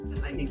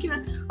یکی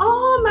من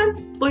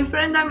بوی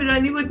فرندم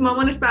ایرانی بود،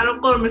 مامانش برام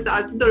قرمه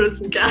سبزی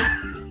درست میکرد.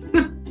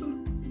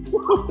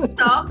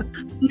 Stop.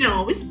 No,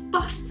 it's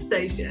bus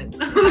station.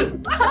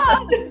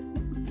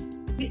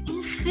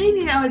 این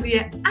خیلی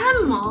عالیه،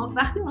 اما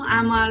وقتی ما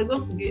اما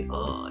گفت میگی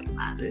آی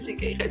منظورش این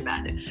که خیلی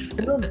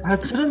بده.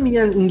 پس چرا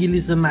میگن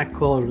انگلیس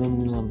مکار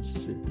نمونم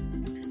چیه؟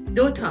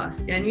 دو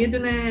تاست، یعنی یه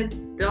دونه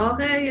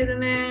داغه یه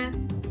دونه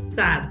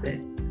سرده،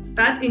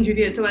 بعد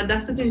اینجوریه تو باید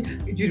دستتون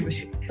اینجوری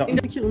باشی.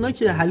 اونا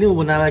که حلیم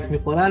با نمک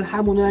میخورن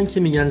همونن که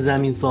میگن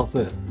زمین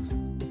صافه.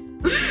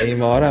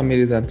 ایمه ها رو هم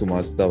میریزن تو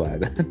ماستا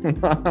بعدا.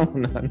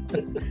 همونن.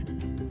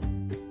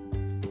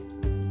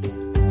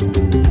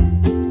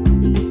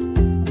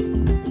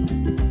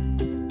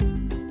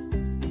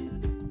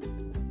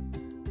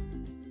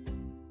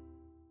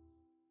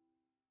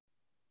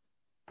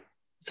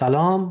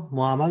 سلام،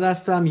 محمد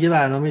هستم. یه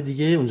برنامه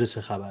دیگه اونجا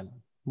چه خبره.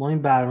 ما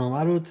این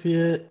برنامه رو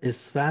توی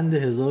اسفند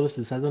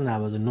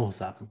 1399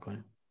 ضبط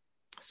میکنیم.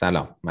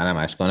 سلام، منم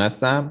اشکان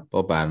هستم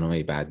با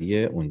برنامه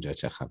بعدی اونجا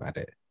چه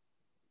خبره.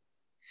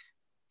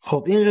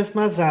 خب این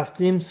قسمت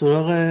رفتیم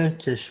سراغ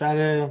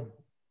کشور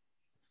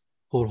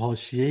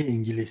پرحاشیه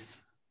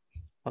انگلیس.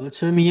 حالا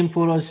چرا میگیم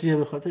پرحاشیه؟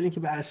 به خاطر اینکه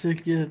به اصل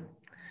که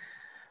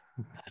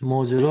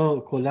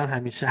ماجرا کلا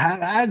همیشه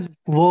هر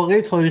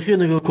واقعی تاریخی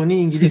رو نگاه کنی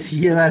انگلیس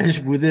یه ورش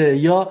بوده،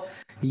 یا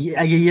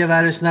اگه یه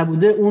ورش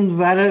نبوده اون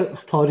ور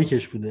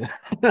تاریکش بوده.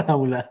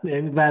 معمولا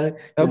یعنی ور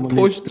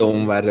پشت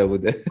اون وره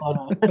بوده.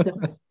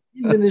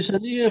 این به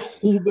نشانه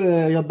خوب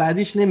یا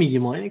بدیش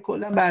نمیگیم ما، یعنی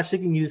کلا به هر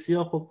شکل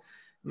انگلیسی‌ها، خب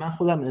من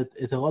خودم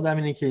اعتقادم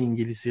اینه که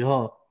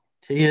انگلیسی‌ها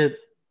طی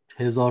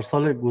 1000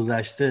 سال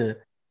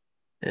گذشته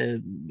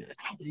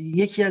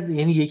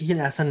یکی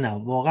که اصلا نه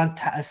واقعا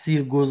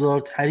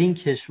تاثیرگذارترین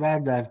کشور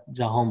در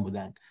جهان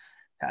بودن.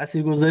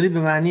 تاثیرگذاری به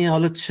معنی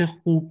حالا چه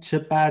خوب چه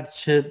بد،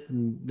 چه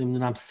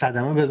نمیدونم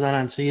صدمه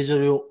بزنن، چه یه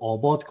جایی رو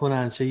آباد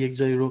کنن، چه یک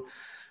جایی رو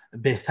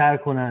بهتر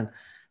کنن،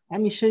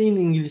 همیشه این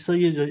انگلیس‌ها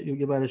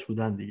یه برش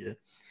بودن دیگه.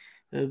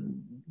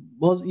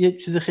 باز یه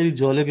چیز خیلی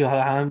جالبی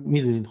حالا هم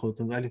میدونید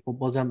خودتون، ولی خب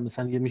بازم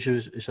مثلا یه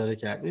میشه اشاره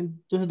کرد، این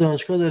دو تا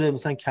دانشگاه داره،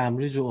 مثلا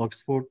کمبریج و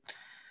آکسفورد.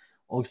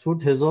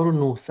 آکسفورد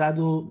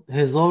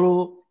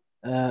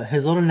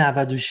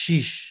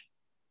 1096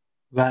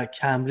 و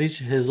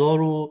کمبریج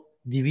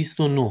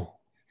 1209.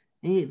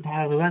 این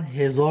تقریبا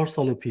 1000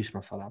 سال پیش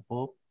مثلا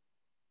خب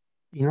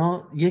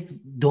اینا یک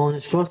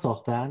دانشگاه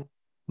ساختن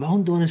و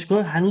اون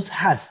دانشگاه هنوز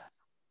هست.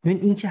 ببین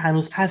این که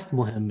هنوز هست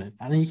مهمه.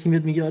 الان یکی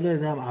میاد میگه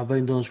آره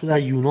اولین دانشگاه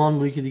در یونان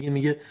بود، یکی دیگه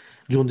میگه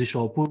جندی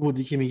شاپور بود،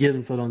 یکی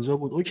میگه فلانجا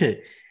بود. اوکی،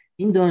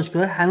 این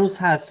دانشگاه هنوز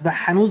هست و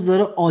هنوز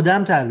داره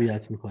آدم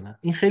تربیت میکنه.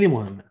 این خیلی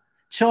مهمه.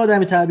 چه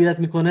آدمی تربیت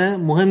میکنه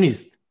مهم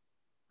نیست،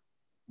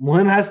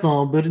 مهم هست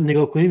بری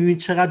نگاه کنی ببین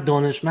چقدر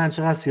دانشمند،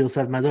 چقدر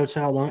سیاستمدار،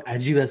 چقدر آدم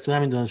عجیب است تو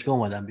همین دانشگاه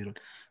اومدن بیرون.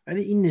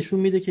 ولی این نشون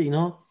میده که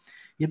اینا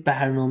یه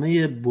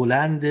برنامه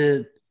بلند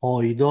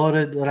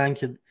پایدار دارن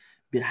که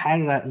به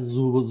هر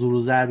زور و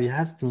ضربی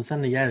هست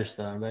تونستن نگرش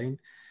دارن و این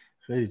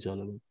خیلی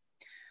جالبه.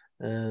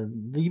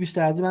 دیگه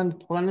بیشتر از این من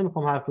خودم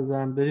نمیخوام حرف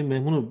بزنم، بریم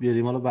مهمون رو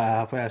بیاریم حالا به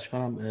حرفای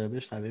اشکان هم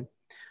بشنویم.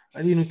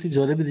 ولی این نکته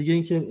جالب دیگه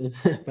این که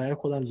برای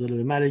خودم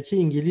جالبه، ملکه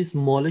انگلیس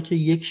مالک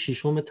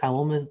 1/6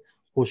 تمام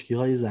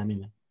خشکی‌های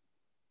زمینه.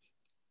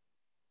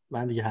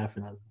 من دیگه حرفی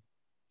ندارم.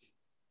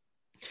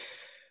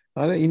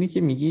 آره اینی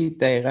که میگی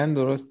دقیقاً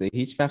درسته.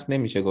 هیچ وقت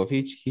نمیشه گفت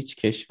هیچ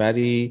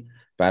کشوری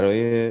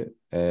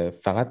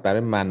فقط برای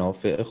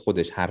منافع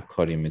خودش هر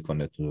کاری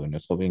میکنه تو دنیا.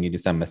 خب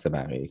انگلیس هم مثل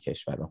بقیه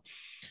کشورها،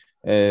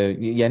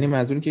 یعنی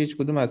منظورم که هیچ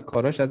کدوم از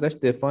کاراش ازش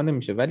دفاع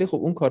نمیشه، ولی خب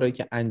اون کارهایی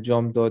که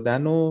انجام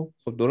دادن و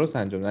خب درست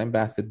انجام دادن.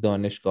 بحث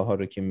دانشگاه ها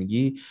رو که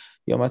میگی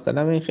یا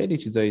مثلا این خیلی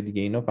چیزای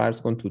دیگه، اینا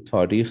فرض کن تو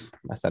تاریخ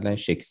مثلا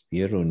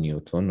شکسپیر و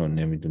نیوتن و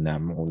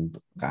نمیدونم اون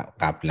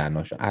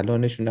قبلناش،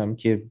 الانشون هم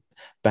که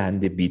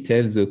بند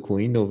بیتلز و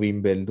کوین و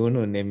ویمبلدون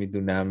و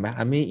نمیدونم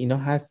همه اینا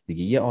هست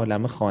دیگه. یه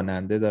عالمه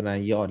خواننده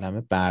دارن، یه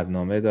عالمه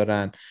برنامه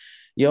دارن،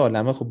 یه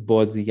عالمه خب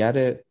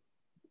بازیگر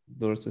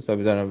درست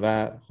حسابی دارن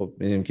و خب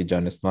میدونیم که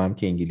جان اسنو هم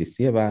که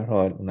انگلیسیه به هر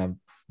حال اونم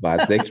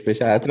باید ذکر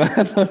بشه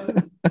حتما.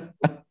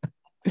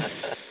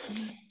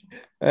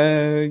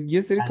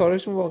 یه سری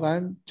کاراشون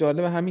واقعا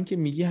جالبه. همین که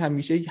میگی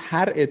همیشه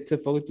هر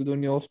اتفاقی تو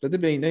دنیا افتاده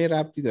به اینا یه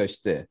ربطی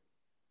داشته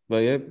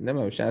با یه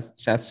نمیدونم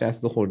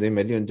 60 خورده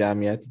میلیون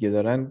جمعیتی که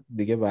دارن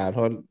دیگه. به هر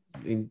حال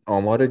این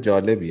آمار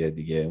جالبیه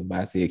دیگه. اون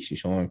بحث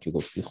 1/6 هم که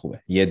گفتی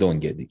خوبه. یه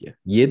دنگ دیگه،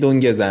 یه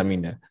دنگ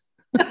زمینه.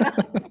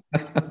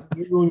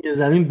 یه دنگ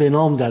زمین به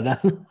نام زدن.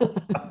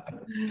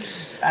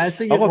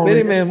 آقا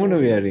بریم مهمون رو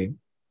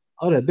بیاریم.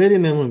 آره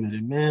بریم مهمون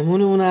بیاریم.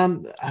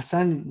 مهمونمونم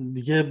اصلا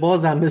دیگه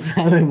بازم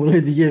مثل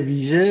مهمونای دیگه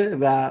ویژه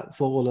و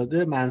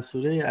فوق‌العاده،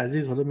 منصوره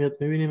عزیز. حالا میاد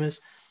میبینیمش.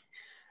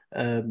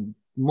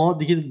 ما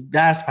دیگه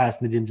درس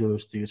پس میدیم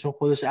جلوش دیگه، چون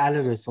خودش اهل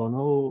رسانه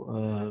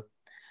و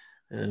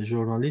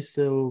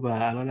ژورنالیسته و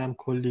الان هم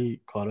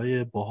کلی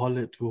کارهای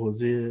باحال تو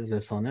حوزه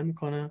رسانه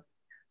میکنه.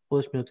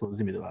 خودش میاد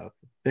توضیح میده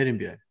براتون. بریم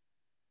بیاریم.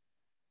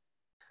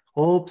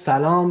 خب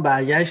سلام،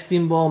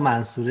 برگشتیم با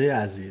منصوره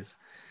عزیز.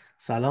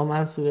 سلام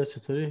منصوره،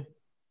 چطوری؟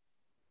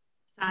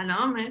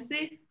 سلام،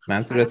 مرسی.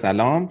 منصوره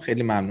سلام،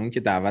 خیلی ممنون که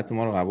دعوت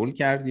ما رو قبول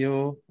کردی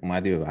و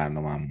اومدی به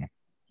برنامه‌مون.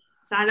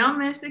 سلام،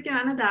 مرسی که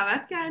منو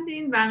دعوت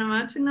کردین.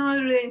 برنامه‌تون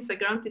رو روی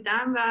اینستاگرام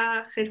دیدم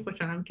و خیلی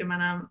خوشحالم که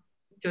منم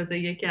جزء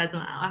یکی از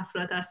اون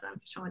افراد هستم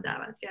که شما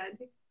دعوت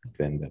کردین.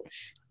 زنده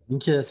باشی. این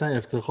که اصلا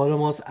افتخار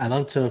ماست.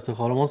 الان چه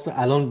افتخار ماست،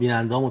 الان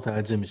بیننده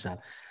متوجه میشن.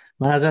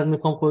 من ازت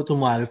میخوام خودتو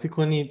معرفی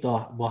کنی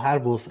با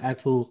هر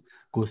وسعت و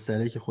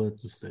گستره که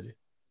خودت دوست داری.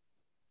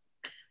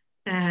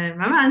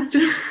 من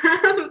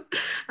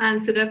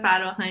منصوره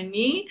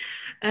فراهانی.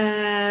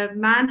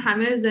 من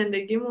همه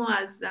زندگیمو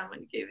از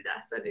زمانی که 17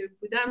 ساله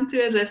بودم توی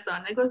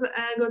رسانه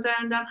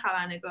گذروندم.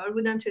 خبرنگار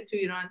بودم، چه تو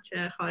ایران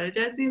چه خارج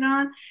از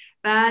ایران،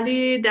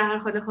 ولی در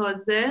حال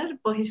حاضر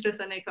با هیچ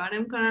رسانه‌ای کار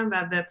نمی‌کنم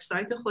و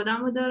وبسایت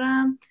خودم رو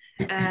دارم.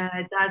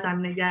 در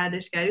زمینه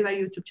گردشگری و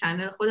یوتیوب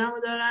چنل خودم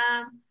رو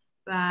دارم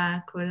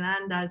و کلاً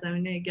در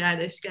زمینه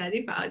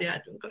گردشگری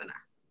فعالیت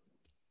می‌کنم.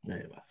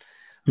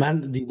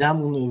 من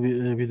دیدم اون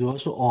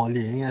ویدیوهاشو،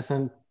 عالیه. یعنی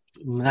اصلا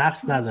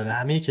نقص نداره،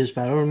 همه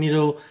کشورها رو میره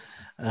و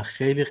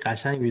خیلی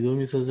قشنگ ویدیو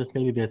میسازه،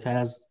 خیلی بهتر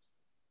از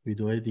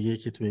ویدیوهای دیگه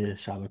که توی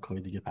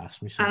شبکه‌های دیگه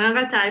پخش میشه. الان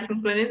انقدر تعریف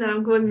می‌کنید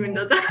دارم گل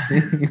میندازم.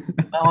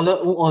 حالا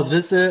اون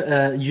آدرس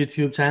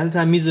یوتیوب چنل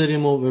هم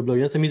میذاریم و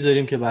وبلاگات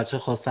میذاریم که بچه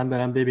خواستن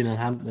برن ببینن،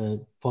 هم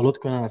فالوت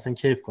کنن، اصلا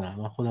کیف کنن.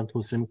 من خودم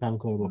توصیه میکنم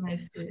کارو بکنم.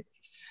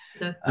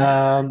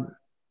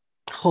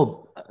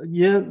 خب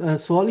یه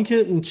سوالی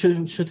که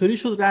چطوری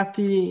شد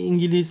رفتی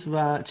انگلیس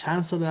و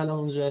چند سال الان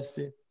اونجا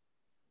هستی؟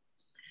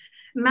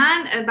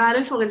 من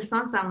برای فوق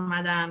لیسانسم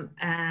اومدم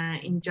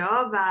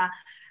اینجا و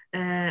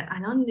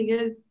الان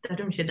دیگه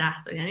داره میشه 10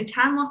 سال، یعنی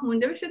چند ماه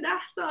مونده بشه 10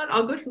 سال.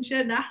 آگوست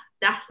میشه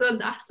 10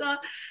 سال،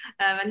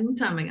 ولی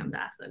میتونم بگم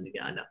 10 سال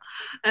دیگه. حالا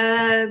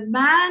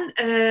من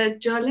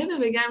جالبه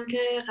بگم که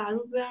قرار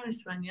برم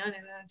اسپانیا،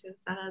 نمیدونم چرا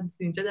سر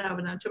از اینجا در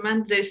بودم، چون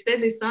من رشته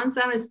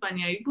لیسانسم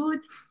اسپانیایی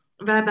بود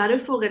و برای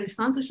فوق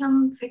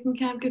لیسانسشم فکر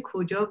میکردم که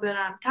کجا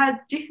برم.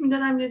 ترجیح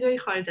میدادم یه جایی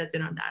خارج از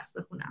ایران درس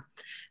بخونم.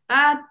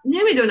 بعد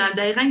نمیدونم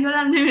دقیقا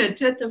یادم نمیاد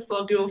چه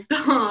اتفاقی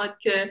افتاد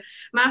که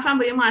من فهم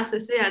با یه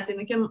مؤسسه از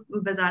اینه که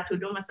وزارت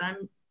علوم مثلا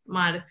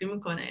معرفی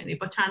میکنه، یعنی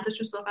با چند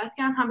تاشون صحبت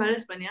کردم، هم برای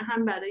اسپانیا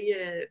هم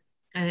برای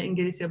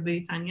انگلیس یا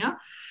بریتانیا،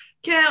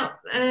 که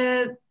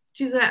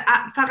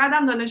فقط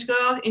هم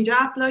دانشگاه اینجا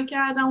اپلای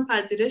کردم و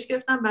پذیرش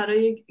گرفتم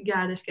برای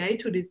گردشگری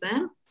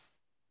توریسم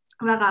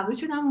و قبول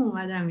شدم و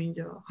اومدم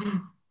اینجا.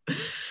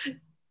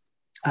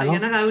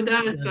 الان قبول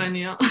دارم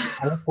اسپانیا.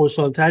 الان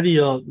خوشحال‌تری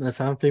یا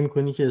مثلا فکر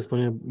می‌کنی که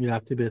اسپانیا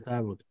میرفتی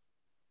بهتر بود؟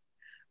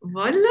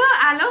 والا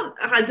الان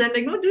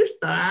زندگیمو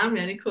دوست دارم،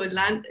 یعنی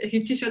کلا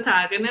هیچیشو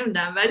تغییر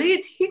نمیدم،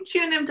 ولی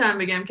هیچیو نمیتونم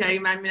بگم که اگه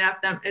من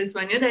میرفتم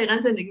اسپانیا دقیقاً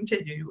زندگیم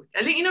چجوری بود.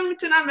 ولی اینو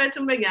میتونم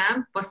بهتون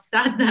بگم با 100%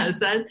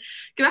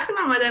 که وقتی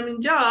من اومدم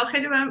اینجا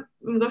خیلی بهم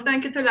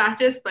میگفتن که تو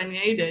لهجه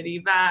اسپانیایی داری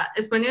و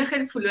اسپانیایی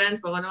خیلی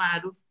فلوئنت به قول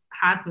معروف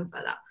حرف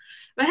میزدم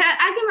و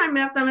اگه من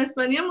میرفتم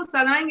اسپانیا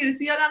مسلما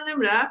انگلیسی یادم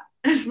نمیرفت،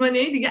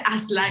 اسپانیایی دیگه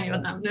اصلا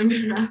یادم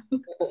نمیرفت.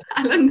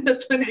 الان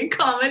اسپانیایی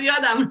کامل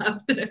یادم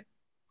رفته.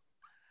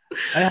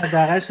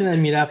 حداقلش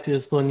میرفتی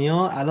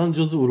اسپانیا الان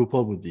جزء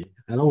اروپا بودی.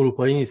 الان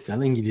اروپایی نیستی،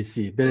 الان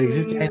انگلیسی.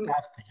 برگزیت که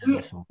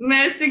رفتی.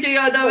 مرسی که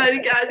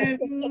یادآوری کردید.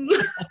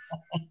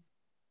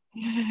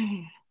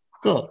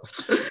 خب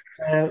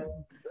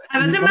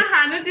البته من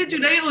هنوز یه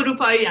جورایی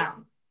اروپایی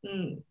ام،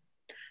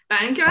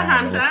 برای اینکه من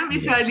همسرم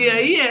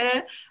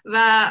ایتالیاییه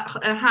و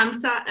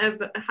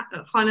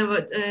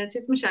خانواده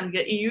چیز میشم دیگه،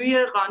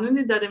 ایو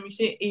قانونی داره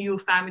میشه ایو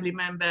فامیلی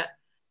ممبر.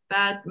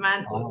 بعد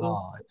من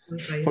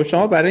خب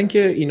شما برای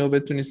اینکه اینو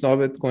بتونی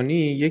ثابت کنی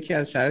یکی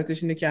از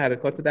شرایطش اینه که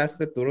حرکات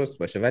دستت درست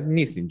باشه، ولی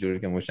نیست اینجوری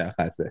که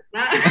مشخصه.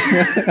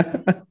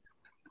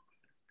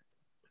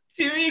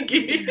 چی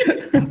میگی؟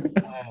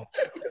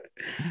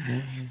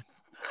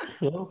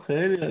 خب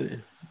خیلی عالی.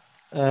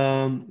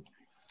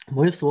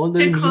 ما یه سوال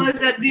داریم.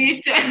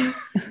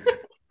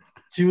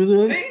 چی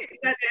بود؟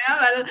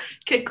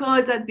 که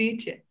کوزا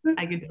دیچه،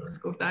 اگه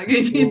درست گفتم، اگه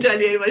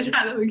ایتالیایی باشه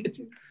الان میگه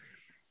چی.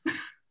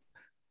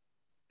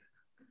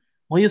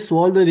 ما یه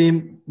سوال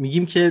داریم،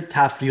 میگیم که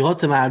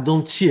تفریحات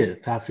مردم چیه؟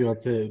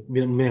 تفریحات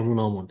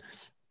مهمونامون.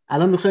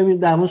 الان میخوایم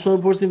در مورد شما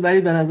بپرسیم،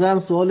 ولی به نظرم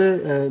سوال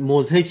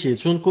مضحکیه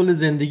چون کل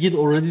زندگیت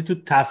اوردی تو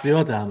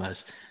تفریحات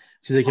همش،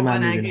 چیزی که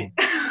من میبینم.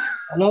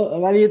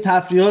 حالا ولی یه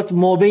تفریحات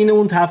ما بین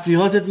اون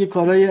تفریحاتت یه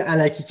کارهای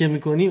الکی که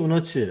میکنی اونا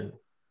چیه؟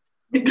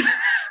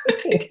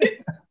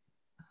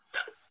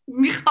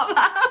 میخوام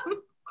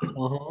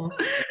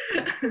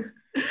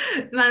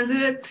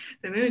منظورت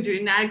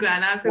نمیجوری نگو،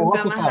 الان فکر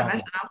می‌کنم من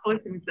همش دارم خوش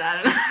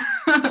می‌گذرونم.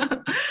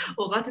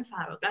 اوقات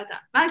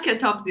فراغتم. من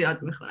کتاب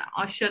زیاد میخونم،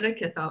 عاشق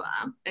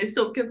کتابم.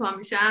 صبح که پا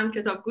میشم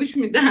کتاب گوش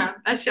میدم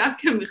و شب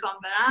که میخوام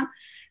برم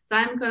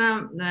سعی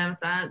میکنم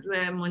مثلا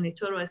روی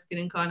مانیتور و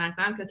اسکرین کار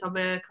نکنم،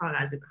 کتاب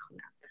کاغذی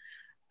بخونم.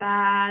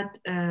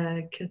 بعد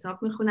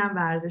کتاب میخونم،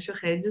 ورزش رو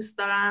خیلی دوست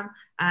دارم.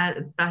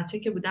 بچه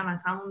که بودم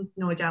از همون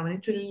نوجوانی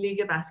تو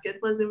لیگ بسکت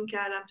بازی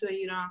میکردم تو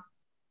ایران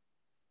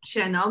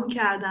شنا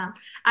می‌کردم.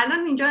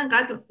 الان اینجا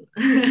انقدر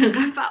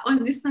فعال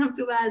نیستم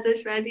تو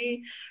ورزش،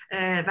 ولی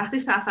وقتی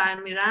سفر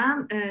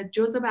میرم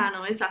جزء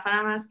برنامه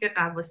سفرم هست که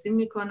غواصی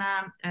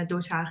میکنم،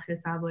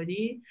 دوچرخه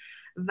سواری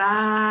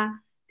و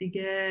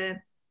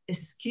دیگه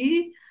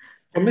اسکی.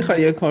 خب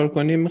میخوای یه کار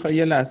کنیم، میخوای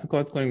یه لحظه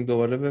کات کنیم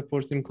دوباره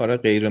بپرسیم کار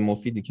غیر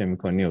مفیدی که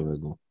میکنی و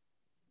بگو،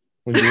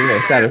 اونجوری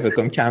بهتره فکر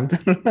کنم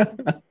کمتر.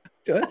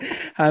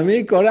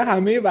 همه کارا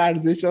همه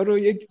ورزش‌ها رو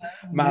یک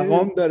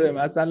مقام داره،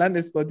 مثلا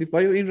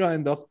اسپاتیفای و این را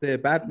انداخته،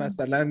 بعد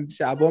مثلا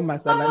شبا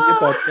مثلا یه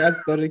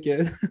پادکست داره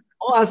که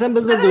اصلا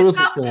بذار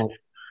درستش کنم.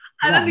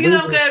 الان دیگه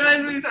دارم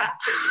قرمز میشم.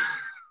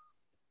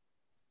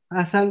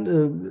 اصلا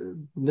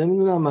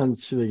نمیدونم من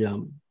چی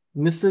بگم،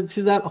 مثل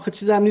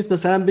چیزم نیست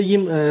مثلا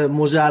بگیم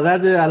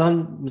مجرد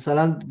الان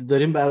مثلا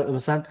داریم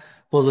مثلا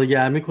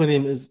بازارگرمی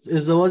کنیم،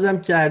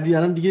 ازدواجم کردی،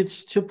 الان دیگه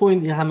چه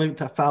پوینت همه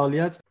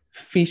فعالیت.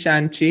 فیش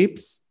اند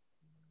چیپس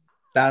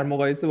در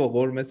مقایسه با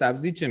قرمه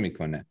سبزی چه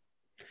میکنه؟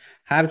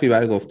 حرفی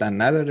برای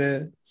گفتن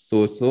نداره،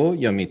 سوسو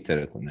یا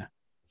میتره کنه.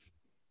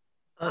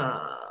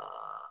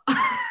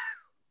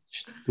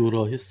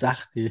 دوراهی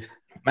سختی.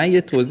 من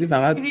یه توضیح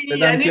فقط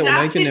بدم که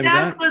اونایی که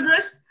نمیدونن.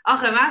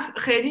 آخه من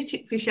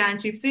خیلی فیش اند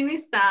چیپسی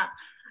نیستم.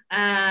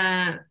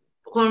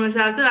 قرمه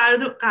سبزی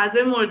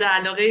غذای مورد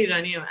علاقه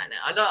ایرانی منه.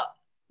 حالا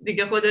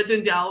دیگه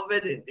خودتون جواب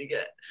بدین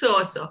دیگه.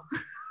 سوسو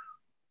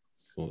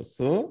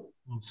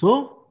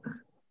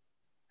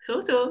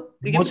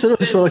دیگه. ما چرا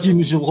شاکی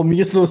میشیم؟ خب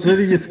میگه سوسو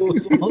دیگه.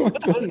 سوسو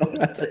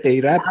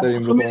غیرت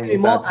داریم به قرمه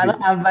ما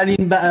الان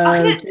اولین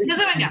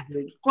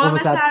قرمه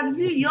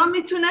سبزی یا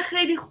میتونه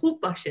خیلی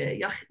خوب باشه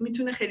یا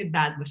میتونه خیلی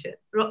بد باشه،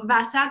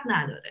 وسط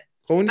نداره.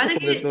 خب اونی که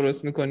خودت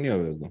درست میکنی یا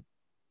بگو.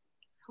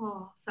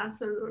 100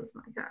 سال درست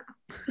نکردم.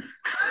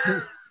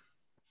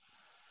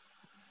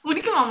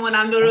 اونی که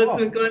مامانم درست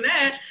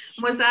میکنه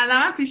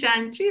مسلما فیش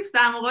اند چیپس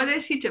در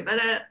مقابلش هیچه،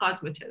 بره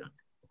قاط بچرونه.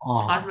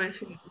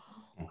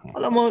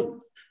 حالا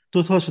ما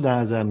دو تاشو در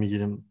نظر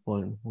میگیریم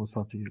با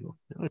مسافری رو.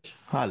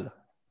 حالا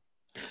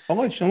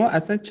آقا شما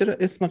اصلا چرا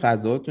اسم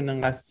غذاهاتون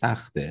انقدر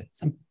سخته؟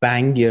 مثلا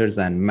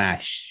بنگرزن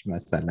مش،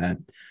 مثلا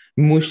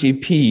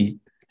موشیپی،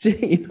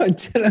 اینا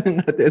چرا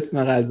انقدر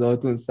اسم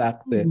غذاهاتون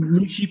سخته؟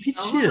 موشیپی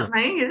چیه؟ من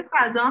این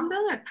غذا هم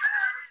داره.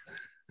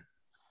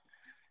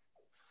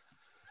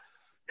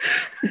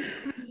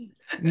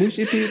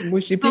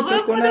 موشیپی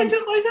فکر کنم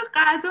خودش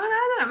غذا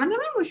نداره. من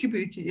نمیدونم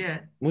موشیپی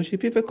چیه.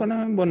 موشیپی فکر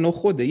کنم با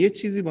نخوده، یه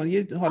چیزی با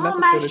یه حالت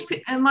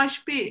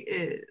ماشپی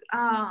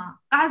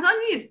غذا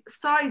نیست،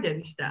 سایده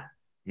بیشتر.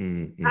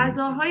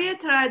 غذاهای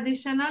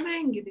ترادیشنال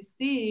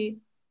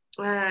انگلیسی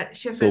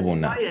شف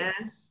اسپای،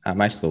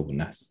 همش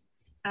صبحونه است.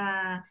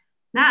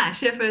 نه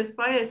شف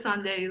اسپای،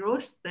 ساندی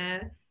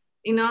روسته،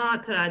 اینا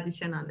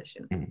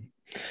ترادیشنالشون.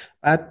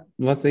 بعد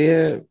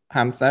واسه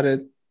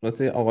همسرت،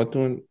 واسه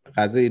آقاتون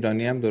غذا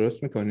ایرانی هم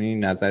درست میکنی؟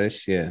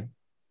 نظرش چیه؟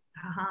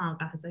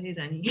 غذا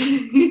ایرانی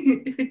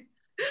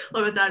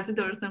قرمه سبزی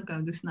درست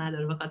نمیکنم، دوست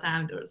نداره، بخاطر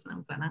هم درست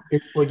نمیکنم.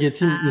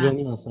 اسپاگتی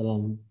ایرانی مثلا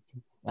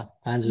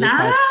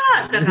نه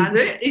به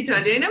غذای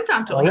ایتالیایی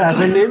نمیتونم تو. آره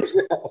اصلا نمیشه.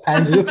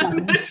 پنجره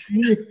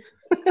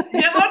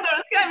یه بار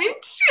درست کردم این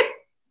چیه؟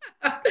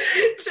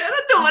 چرا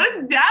دوباره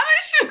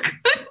دمشو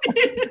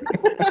کنی؟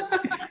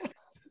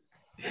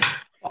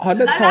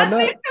 حالا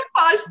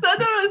پاستا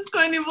درست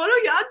کنی برو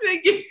یاد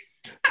بگی.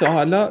 تا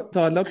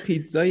حالا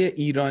پیتزای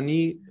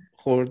ایرانی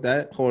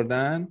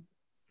خوردن؟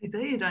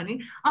 پیتزای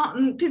ایرانی؟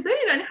 پیتزای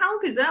ایرانی همون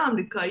پیتزای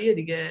آمریکاییه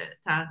دیگه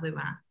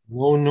تقریبا.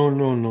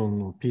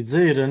 نو پیتزا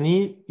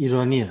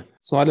ایرانیه.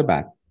 سوال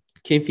بعد،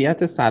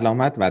 کیفیت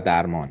سلامت و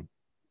درمان.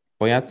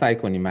 باید سعی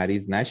کنی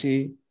مریض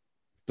نشی،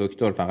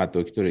 دکتر فقط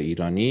دکتر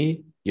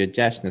ایرانی، یا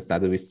جشن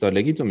 120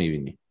 سالگی تو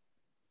میبینی؟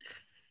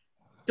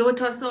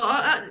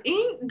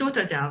 این دو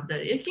تا جواب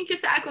داره. یکی این که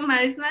سعی کن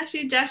مریض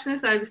نشی، جشن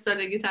 120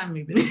 سالگی هم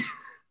میبینی.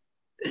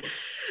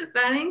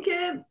 برای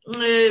اینکه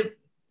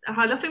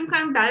حالا فکر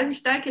می‌کنم برای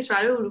بیشتر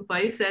کشورهای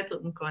اروپایی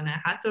صدق میکنه،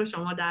 حتی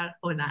شما در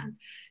هلند،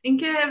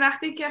 اینکه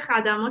وقتی که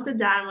خدمات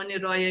درمانی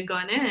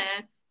رایگانه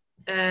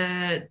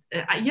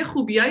یه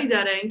خوبیایی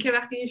داره، اینکه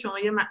وقتی شما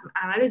یه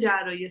عمل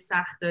جراحی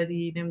سخت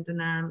داری،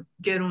 نمیدونم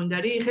گرون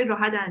داری، خیلی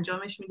راحت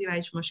انجامش میدی و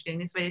هیچ مشکلی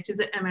نیست و یه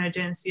چیز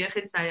امرجنسیه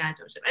خیلی سریع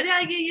انجام میشه. ولی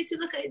اگه یه چیز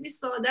خیلی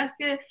ساده است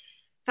که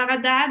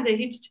فقط درده،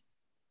 هیچ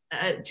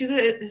چیز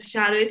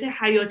شرایط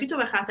حیاتی تو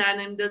به خطر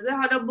نمیندازه،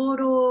 حالا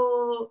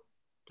برو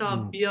تا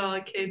بیا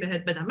کی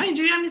بهت بدم. من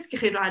اینجوری هم نیست که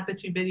خیلی راحت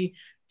بتونی بری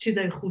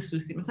چیزای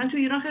خصوصی، مثلا تو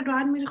ایران خیلی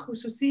راحت میری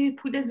خصوصی،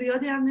 پول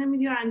زیادی هم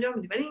نمیدی و انجام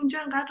میدی، ولی اینجا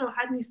انقدر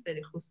راحت نیست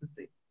بری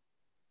خصوصی،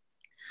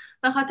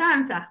 به خاطر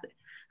هم سخته.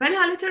 ولی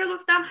حالا چرا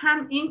گفتم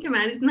هم این که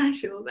مریض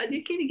نشو، بعد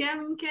یکی دیگه هم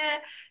این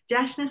که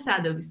جشن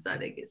 120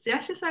 سالگی.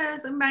 جشن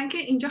 120 برای اینکه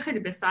اینجا خیلی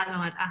به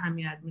سلامت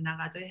اهمیت میدن،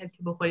 غذای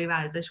هلتی بخوری،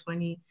 ورزش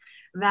کنی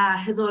و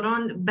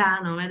هزاران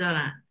برنامه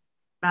دارن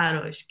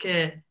براش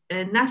که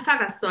نه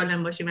فقط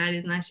سالم باشی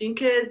مریض نشین،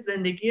 که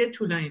زندگی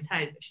طولانی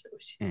تری داشته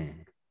باشی.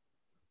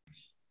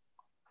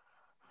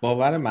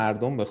 باور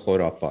مردم به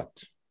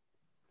خرافات.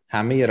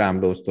 همه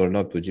رمل و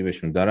استرلاب تو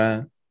جیبشون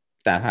دارن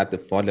در حد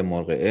فال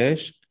مرغ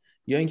عشق،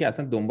 یا اینکه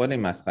اصلا دنبال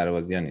این مسخره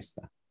بازی‌ها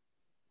نیستن؟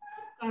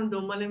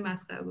 دنبال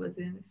مسخره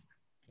بازی نیست.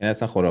 این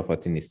اصلا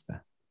خرافاتی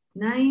نیستن.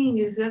 نه این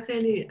انگلیسی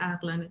خیلی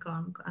عقلانه کار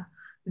میکنن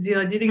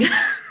زیادی دیگه.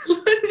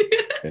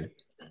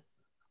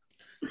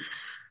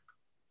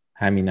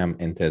 همینم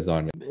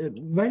انتظار می.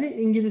 ولی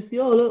انگلیسی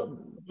ها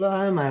حالا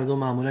همه مردم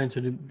معمولا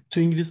اینطوری، تو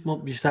انگلیس ما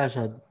بیشتر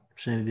شاید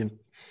شنیدیم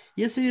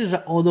یه سری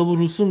آداب و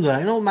رسوم دارن.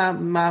 اینو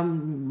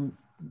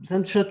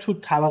مثلا شاید تو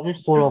طبقه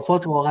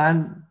خرافات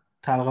واقعا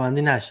طبقه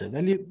بندی نشه،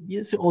 ولی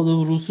یه سری آداب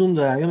و رسوم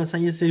دارن، یا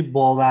مثلا یه سری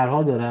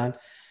باورها دارن.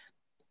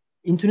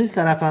 این تو نیست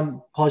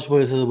طرفم پاش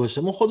وایساده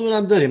باشه. ما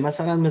خودمونم داریم،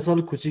 مثلا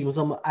مثال کوچیک،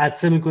 مثلا ما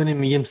عطسه میکنیم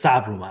میگیم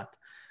صبر اومد.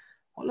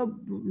 حالا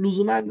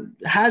لزوما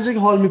هر جا که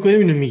حال میکنیم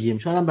اینو میگیم،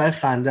 شاید هم برای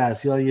خنده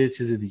است یا یه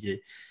چیز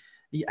دیگه.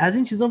 از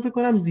این چیزا فکر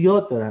کنم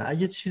زیاد دارن.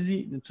 اگه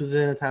چیزی تو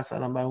ذهنت هست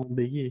الان برامون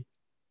بگی.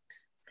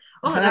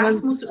 مثلا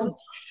من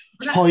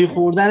چای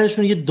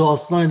خوردنشون یه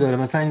داستانی داره،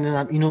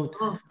 مثلا اینو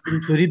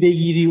اینطوری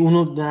بگیری،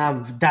 اونو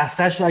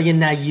دستشو اگه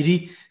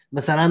نگیری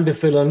مثلا به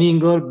فلانی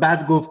انگار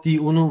بد گفتی،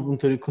 اونو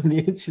اونطوری کنی.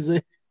 یه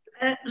چیزای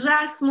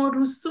رسم و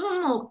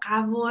رسوم و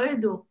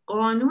قواعد و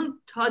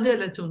قانون تا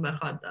دلتون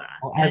بخواد دارن.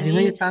 از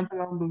اینا یه چند تا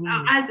برام بگو.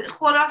 از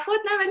خرافات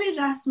نه، ولی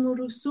رسم و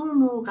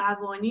رسوم و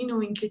قوانین و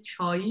اینکه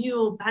چایی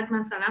و بعد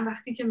مثلا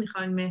وقتی که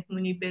میخواین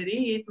مهمونی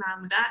برید،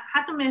 معمولا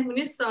حتی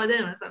مهمونی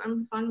ساده، مثلا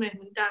میخوان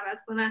مهمونی دعوت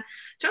کنن،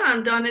 چون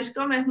هم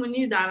دانشگاه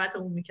مهمونی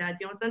دعوتمون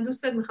میکرد، یا مثلا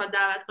دوستت میخواد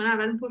دعوت کنه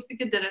اول میپرسی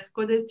که درس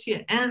کد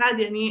چیه. انقدر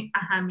یعنی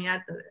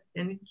اهمیت داره،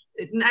 یعنی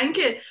نه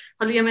اینکه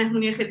حالا یه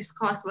مهمونی خیلی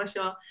خاص باشه،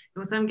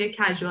 مثلا میگه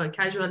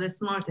کژوال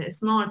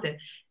اسمارت،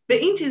 به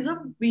این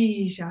چیزا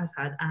بیش از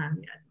حد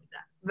اهمیت میدن.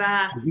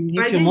 و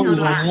اینه که ما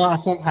ایرانی‌ها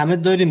اصلا همه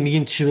داریم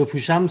میگیم چی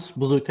بپوشم،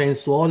 بزرگترین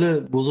سوال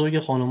بزرگ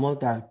خانم‌ها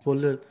در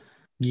کل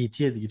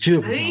گیتیه دیگه، چی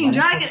بپوشم.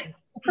 اینجا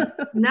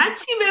نه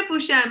چی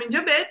بپوشم،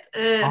 اینجا بهت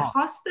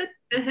هاستت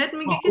بهت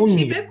میگه که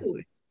چی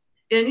بپوش.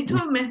 یعنی تو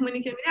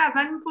مهمونی که میری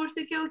اول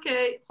میپرسی که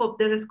اوکی خب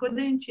درس کد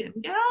این چیه،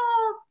 میگه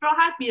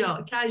راحت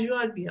بیا،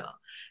 کژوال بیا،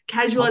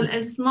 کژوال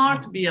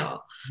اسمارت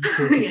بیا.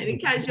 یعنی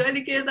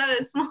کژوالی که یه ذره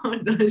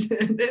اسمارت داشته.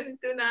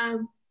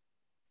 نمیتونم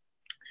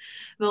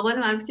به قول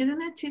معروف یه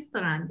دونه چیز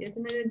دارن، یه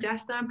دونه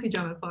جشن دارن،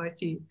 پیجامه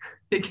پارتی.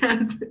 یکی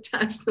از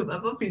جشن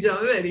بابا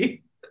پیجامه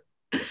بری.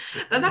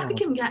 و وقتی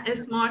که میگن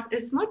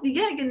اسمارت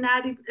دیگه، اگه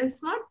نری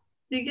اسمارت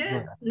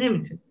دیگه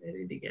نمیتونی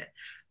بری دیگه.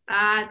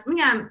 بعد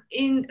میگم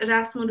این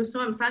رسم و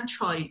رسوم، مثلا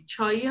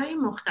چایی های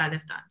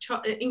مختلف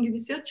دارن.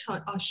 انگلیسی ها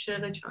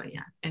عاشق چایی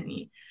هن.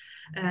 یعنی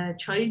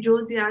چای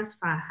جزئی از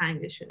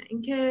فرهنگشونه.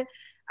 اینکه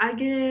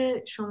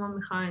اگه شما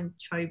میخواین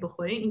چای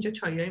بخورین، اینجا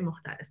چایی های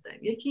مختلف دارن.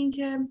 یکی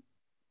اینکه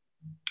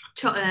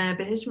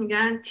بهش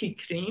میگن تی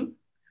کریم.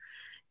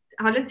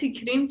 حالا تی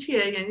کریم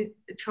چیه؟ یعنی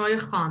چای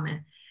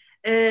خامه.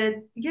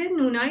 یه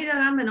نونایی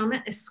دارن به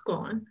نام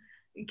اسکون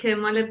که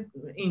مال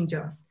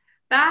اینجاست.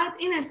 بعد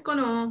این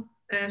اسکونو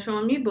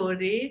شما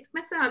میبرید،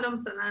 مثلا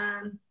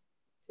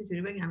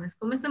چجوری بگم،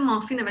 اسکون مثل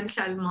مافینه ولی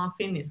شبیه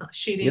مافین نیست،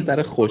 شیرین، یه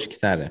ذره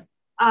خشک‌تره.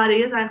 آره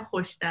یه ذره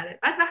خشک‌تره.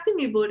 بعد وقتی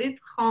میبرید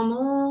خام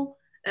و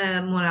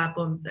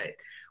مربا میذارید.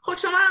 خب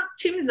شما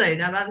چی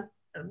میذارید؟ اول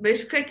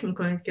بهش فکر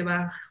میکنید که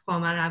باید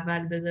خامه رو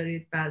اول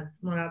بذارید بعد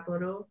مربا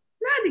رو؟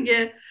 نه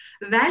دیگه.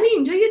 ولی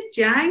اینجا یه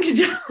جنگ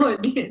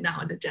جهانیه. نه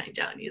حالا جنگ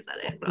جهانی یه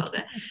ذره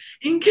اغراقه.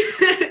 اینکه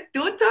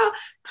 2 تا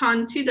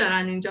کانتی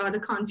دارن اینجا. حالا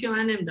کانتی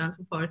من نمیدونم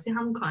تو فارسی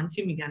همون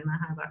کانتی میگن، من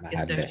هر وقت که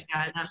سرچ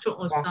کردم چون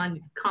استان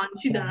نیست.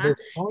 کانتی دارن.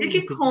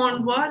 یکی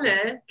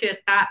کورنواله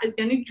که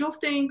یعنی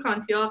جفت این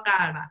کانتی ها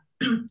غربن.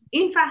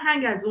 این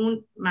فرهنگ از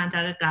اون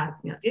منطقه غرب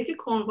میاد. یکی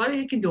کورنوال،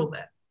 یکی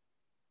دوور.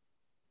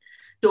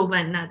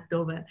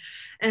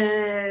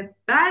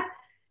 بعد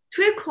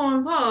توی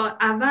کورنوال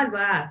اول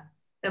باید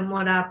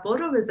مربا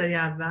رو بذاری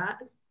اول،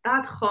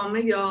 بعد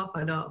خامه یا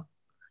حالا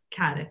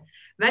کره.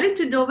 ولی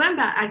تو دوور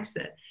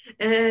برعکسه.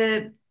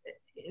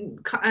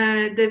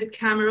 دیوید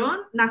کامرون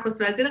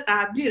نخست وزیر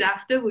قبلی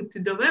رفته بود تو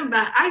دوور،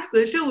 برعکس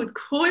گذاشته بود.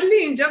 کلی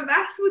اینجا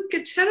بحث بود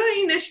که چرا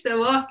این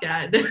اشتباه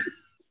کرده.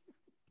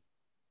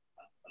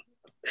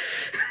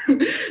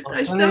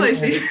 داشته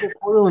باشی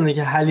خودمونه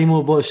که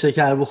حلیمو با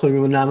شکر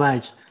بخوریم و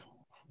نمک.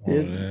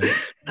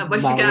 با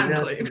شکر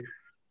میخوریم.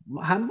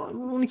 هم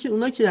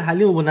اونا که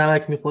حلیمو با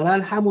نمک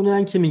میخورن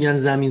همونن که میگن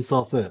زمین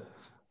صافه.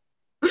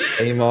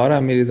 قیمه ها رو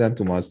هم میریزن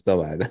تو ماستا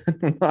بعدن.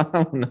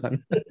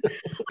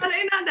 حالا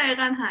اینا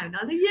دقیقا همین.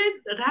 حالا یه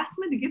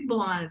رسم دیگه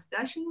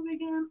بامزده شونو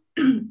بگم.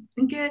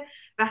 اینکه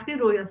وقتی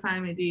رویال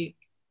فامیلی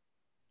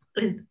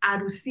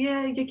عروسی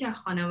یکی از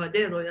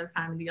خانواده رویال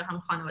فامیلی یا هم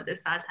خانواده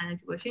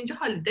سلطنتی باشه، اینجا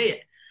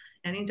هالیدیه،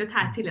 یعنی اینجا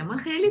تعطیله. ما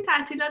خیلی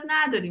تعطیلات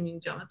نداریم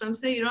اینجا،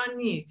 مثل ایران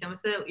نیست یا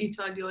مثل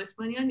ایتالیا و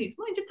اسپانیا نیست.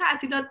 ما اینجا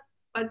تعطیلات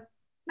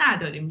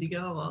نداریم دیگه.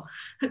 آقا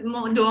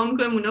ما دعا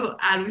میکنیم اونا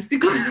عروسی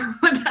کنیم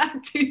و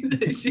تعطیل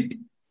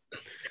بشیم.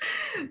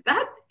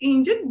 بعد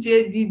اینجا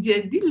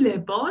جدی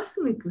لباس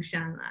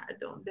میپوشن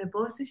مردم،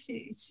 لباس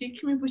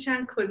شیک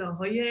میپوشن،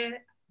 کلاهای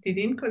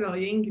دیدین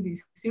کلاهای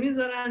انگلیسی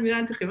میذارن،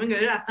 میرن تو خیابون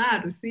گاهی رفتن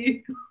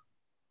عروسی.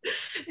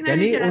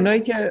 یعنی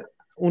اونایی که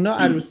اونا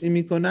عروسی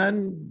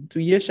میکنن تو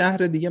یه شهر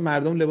دیگه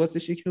مردم لباس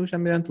شیک میپوشن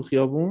میرن تو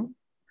خیابون؟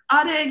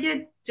 آره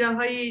یه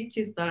جاهایی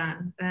چیز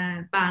دارن،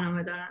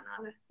 برنامه دارن.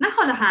 آره نه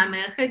حالا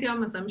همه، خیلی هم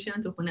مثلا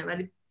میشینن تو خونه،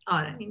 ولی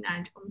آره این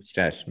انجام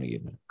میشه. جشن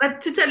میگیرن و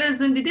تو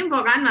تلویزیون دیدیم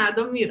واقعا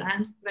مردم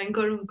میرن و این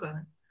کارو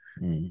میکنن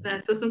و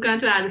احساس میکنن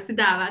تو عروسی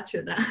دعوت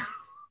شدن.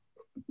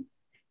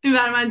 این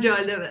برای من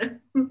جالبه.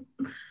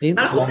 این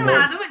برای خود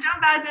مردم اینجا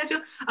بعضیاشو،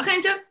 آخه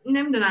اینجا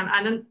نمیدونم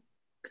الان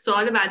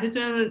سوال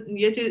بعدیتون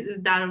یه چیز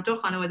در رابطه با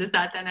خانواده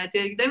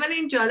سلطنتی داریم، ولی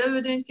این جالبه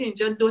بدونید که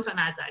اینجا 2 تا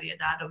نظریه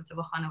در رابطه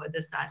با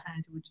خانواده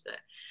سلطنتی وجود داره.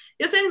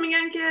 یه سری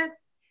میگن که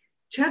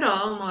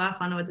چرا ما باید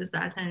خانواده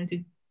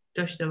سلطنتی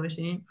داشته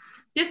باشیم،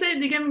 یه سری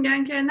دیگه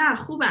میگن که نه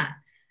خوبن،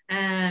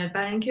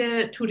 برای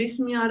اینکه توریست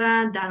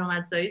میارن،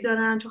 درآمدزایی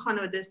دارن، چون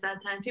خانواده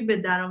سلطنتی به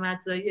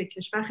درآمدزایی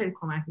کشور خیلی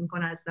کمک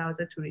میکنه از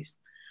لحاظ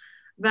توریست.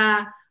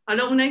 و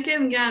حالا اونایی که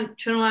میگن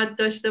چرا باید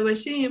داشته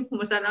باشیم،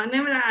 مثلا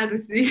نمیرن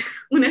عروسی،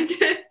 اونایی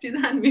که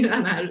چیزن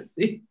میرن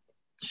عروسی.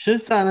 چه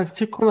صنعتی،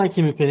 چه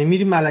کمکی میکنی؟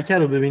 میری ملکه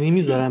رو ببینی،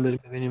 میذارن بریم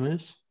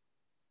ببینیمش؟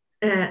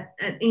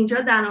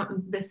 اینجا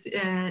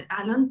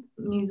الان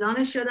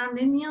میزانش یادم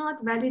نمیاد،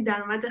 ولی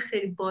درآمد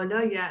خیلی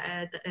بالای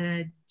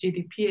جی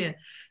دی پی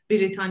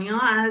بریتانیا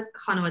از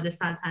خانواده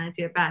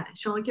سلطنتیه. بله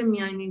شما که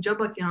میایین اینجا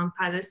باکینگهام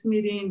پلس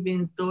میرین،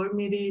 وینزدور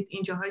میرید،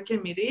 این جاهایی که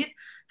میرید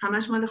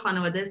همش مال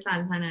خانواده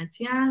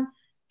سلطنتی هن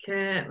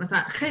که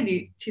مثلا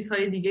خیلی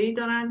چیزهای دیگه ای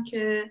دارن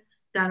که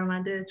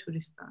درآمد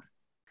توریست دارن.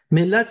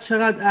 ملت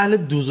چقدر اهل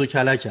دوز و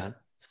کلکن.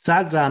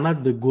 100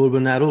 رحمت به گربه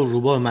نرو و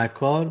روباه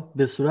مکار،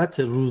 به صورت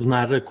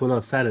روزمره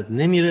کلاه سرت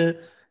نمیره،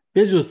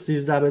 به جز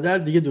 13 به در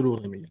دیگه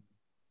دروغ نمیگن.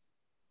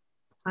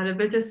 آره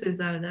به جز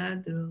 13 به در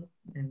دروغ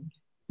نمیگن.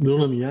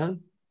 دروغ نمیگن؟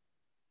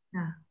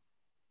 نه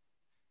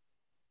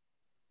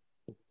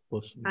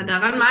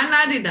حداقل من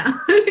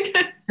ندیدم.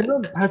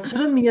 پس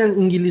چرا میگن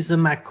انگلیس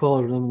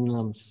مکار؟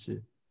 نمیدونم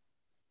چی.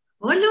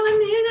 والا من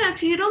نمیدونم،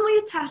 تو ایران ما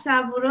یه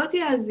تصوراتی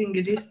از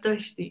انگلیس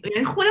داشتیم،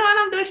 یعنی خود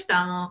منم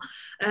داشتم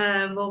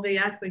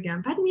واقعیت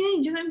بگم. بعد میاد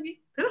اینجا میگی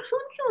ببخشید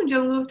که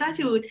اونجا میگفتن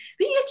چی بود.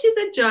 یه چیز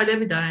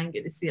جالبی دارن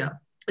انگلیسی‌ها.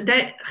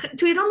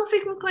 تو ایران ما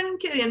فکر میکنیم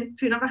که، یعنی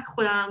تو ایران وقتی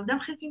خودم بودم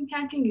خیلی فکر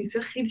می‌کردم که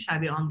انگلیسی‌ها خیلی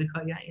شبیه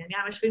آمریکایی‌ان، یعنی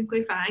همش فکر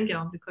می‌کنی فرهنگ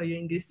آمریکایی و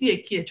انگلیسی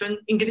یکیه چون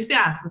انگلیسی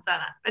حرف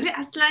می‌زنن، ولی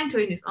اصلا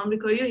اینطوری نیست.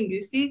 آمریکایی و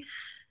انگلیسی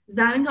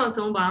زمین تا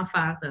آسمون با هم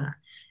فرق دارن.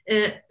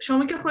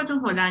 شما که خودتون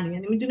هلندی،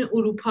 یعنی میدونی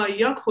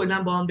اروپایی‌ها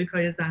کلا با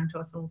آمریکایی زمین تا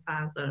آسمون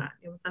فرق دارن،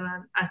 یا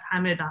مثلا از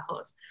همه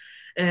لحاظ.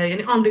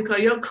 یعنی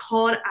آمریکایی‌ها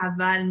کار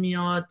اول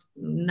میاد،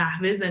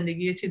 نحوه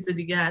زندگی یه چیز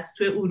دیگه است.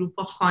 توی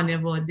اروپا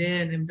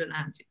خانواده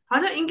نمیدونم چی.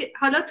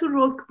 حالا تو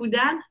روک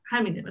بودن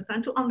همینه.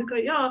 مثلا تو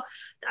آمریکایی‌ها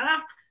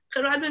طرف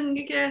خیلی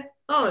میگه که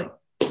oh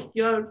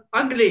you're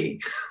ugly.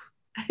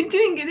 تو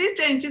انگلیس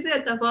چنین چیزی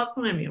اتفاق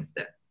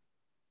نمیفته.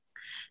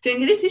 تو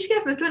انگلیس هیچ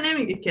کس به تو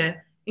نمیگه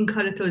که این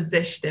کار تو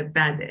زشته،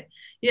 بده.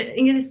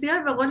 انگلیسی‌ها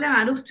به قول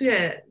معروف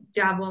توی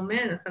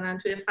جوامع مثلا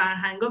توی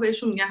فرهنگا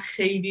بهشون میگن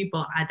خیلی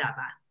با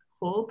ادبن.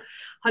 خب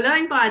حالا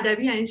این با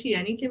ادبی یعنی چی؟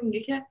 یعنی که میگه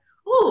که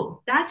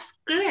oh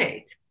that's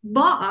great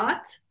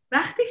but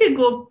وقتی که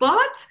گفت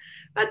but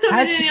و تو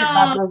میدونی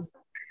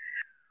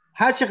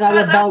هر چی قبل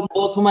از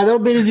بات اومده رو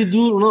بریزی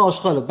دور، اونا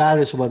آشغاله،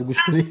 بعدش رو باید گوش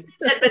کنی.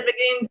 بگه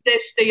این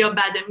زشته یا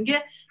بده،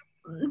 میگه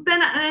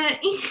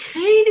این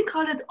خیلی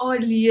کارت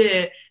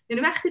عالیه.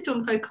 یعنی وقتی تو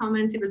میخوای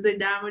کامنتی بذاری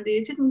در مورد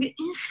یه چیز میگه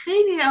این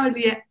خیلی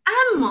عالیه،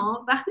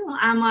 اما وقتی اون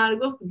اما رو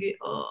گفت میگه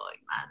آی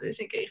منظورش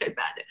اینه که این خیلی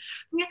بده.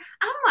 میگه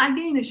اما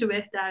اگه اینشو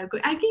بهتر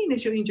کنی، اگه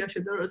اینشو اینجاشو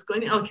درست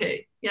کنی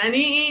اوکی، یعنی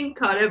این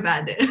کار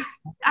بده.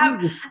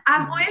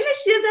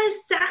 اولش یه ذره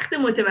سخت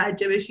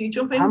متوجه بشی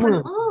چون فکر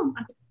می‌کنی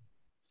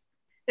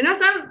یعنی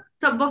مثلا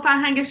تا با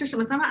فرهنگش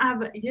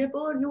مثلا یه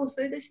بار یه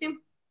وسایل داشتیم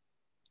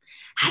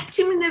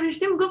هرچی می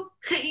نوشتیم گفت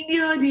خیلی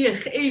عالیه،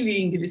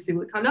 خیلی انگلیسی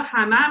بود. حالا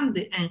هم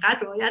انقدر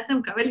رعایت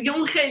نمی‌کنه ولی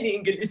اون خیلی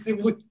انگلیسی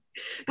بود.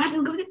 بعد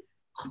میگفتیم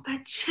خب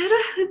بعد چرا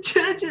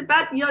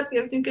بعد یاد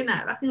گرفتیم که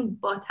نه وقتی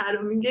با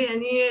رو میگه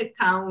یعنی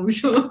تموم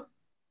شد.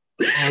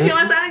 یا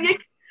مثلا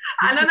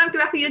الان هم که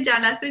وقتی یه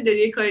جلسه داری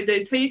یه کاری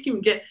داری تا یکی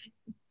میگه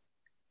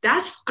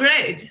that's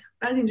great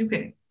بعد اینجا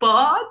کنیم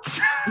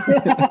but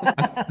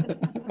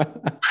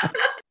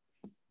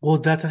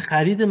قدرت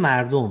خرید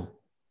مردم.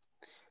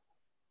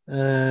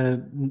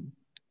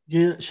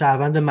 یه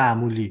شهروند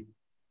معمولی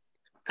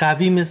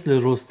قوی مثل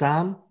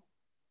رستم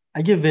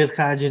اگه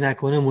ولخرجی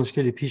نکنه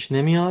مشکلی پیش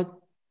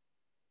نمیاد،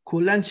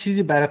 کلا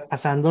چیزی برای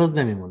پسنداز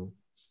نمیمونه.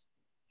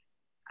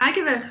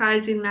 اگه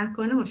ولخرجی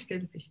نکنه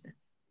مشکلی پیش نمیاد.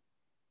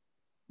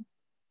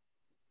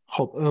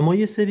 خب ما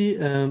یه سری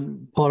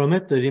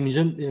پارامتر داریم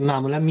اینجا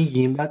معمولا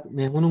میگیم، بعد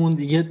مهمونمون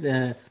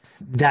دیگه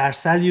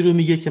درصدی رو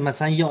میگه که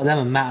مثلا یه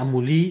آدم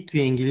معمولی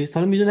توی انگلیس،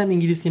 حالا میدونم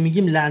انگلیس که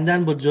میگیم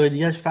لندن با جای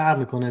دیگه‌اش فرق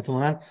میکنه،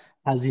 احتمالاً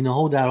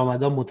هزینه‌ها و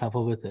درآمدها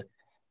متفاوته.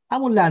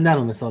 همون لندن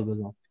رو مثال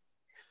بزن.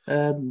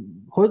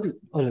 خود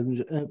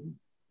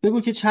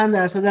بگو که چند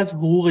درصد از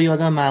حقوق یه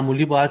آدم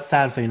معمولی باید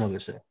صرف اینا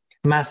بشه.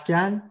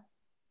 مسکن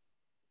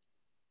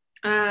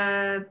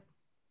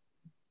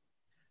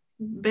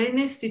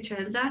بین 30-40%.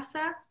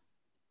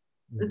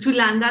 تو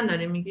لندن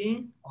داری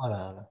میگی؟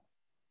 آره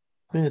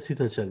بین 30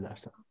 تا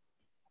 40%.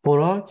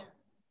 خوراک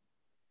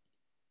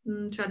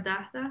شاید 10%.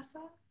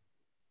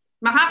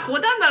 من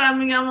خودم دارم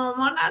میگم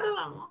آمار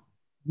ندارم.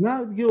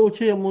 نه دیگه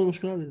اوکی، ما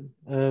مشکل نداریم.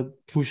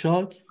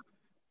 پوشاک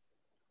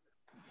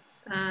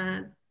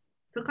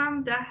فکر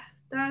کنم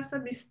 10%،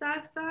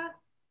 20%.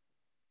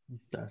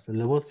 20%.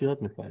 لباس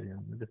یاد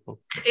می‌خریم. خب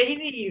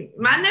خیلی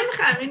من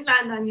نمیخوام، این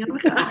لندنی ها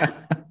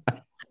میخوام.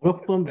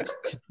 رفتم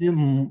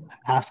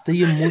هفته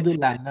یه مد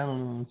لندن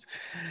رو.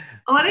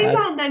 آره این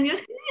لندنی ها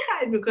خیلی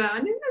خرید میکنم، من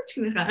نمیدونم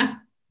چی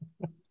میخوام.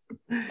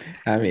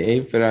 همین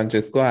ای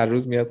فرانچسکو هر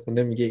روز میاد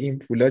خونه میگه این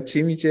پولا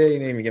چی میشه،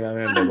 اینه میگه من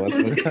میرم لباس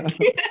بخرم.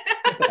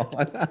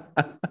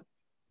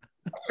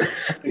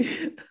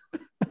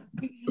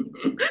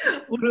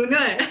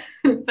 برونوه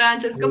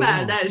فرانچسکو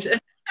برادرشه.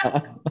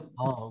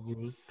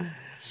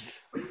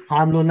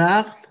 حمل و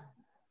نقل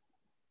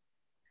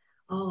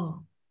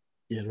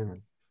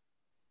گرونه.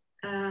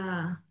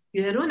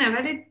 گرونه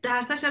ولی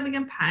درصدش هم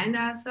بگم 5%.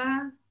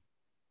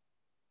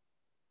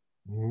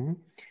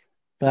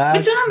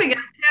 میتونم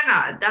بگم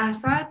چقدر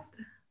درصد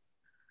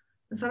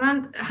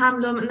مثلا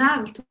حمل و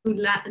نقل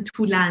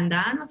تو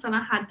لندن مثلا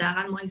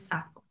حداقل ماهی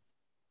 100 پوند.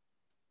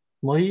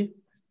 ماهی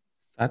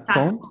 100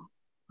 پوند؟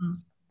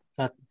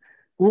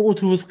 اون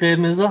اتوبوس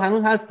قرمزا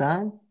هنوز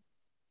هستن؟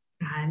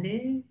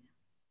 بله.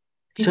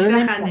 چرا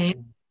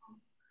نمی‌رن؟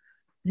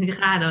 دیگه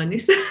قرار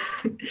نیست.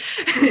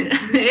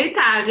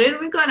 تغییر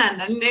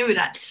میکنن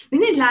نمیرن.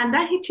 ببینید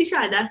لندن هیچیشو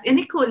از دست،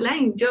 یعنی کلا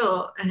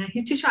اینجا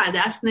هیچیشو از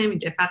دست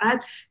نمیده،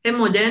 فقط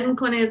مدرن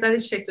میکنه، یه ذره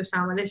شکل و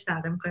شمالش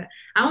تغییر میکنه.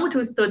 اما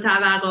تو دو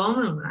طبقه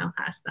هم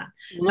هستن.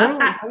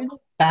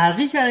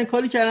 برقی کردن،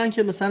 کاری کردن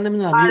که مثلا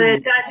نمیدونم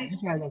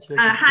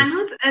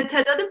هنوز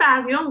تعداد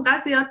برقی ها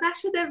اونقدر زیاد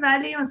نشده،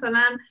 ولی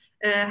مثلا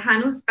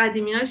هنوز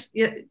قدیمیاش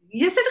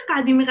یه سری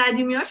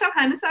قدیمیاش هم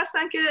هنوز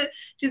هستن که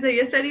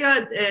یه سری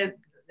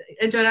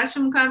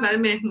اجارهشون میکنن برای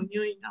مهمونی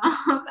و اینا.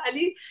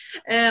 ولی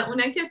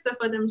اونایی که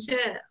استفاده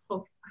میشه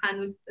خب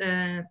هنوز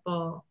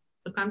با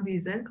بکنم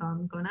دیزل کار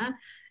میکنن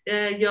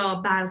یا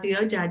برقی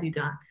ها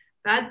جدیدن.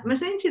 بعد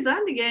مثل این چیزا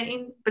هم دیگه،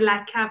 این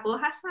بلک کبا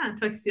هستن،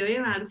 تاکسی های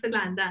معروف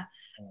لندن،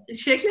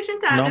 شکلشون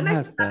تغییر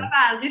نکرده،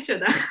 برقی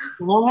شدن.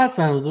 اونام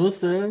هستن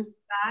درسته؟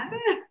 بله.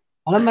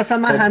 حالا مثلا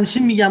من همیشه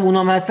میگم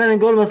اونام هستن،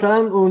 انگار مثلا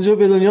اونجا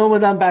به دنیا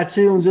اومدن،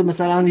 بچه اونجا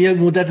مثلا یه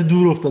مدت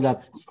دور افتادن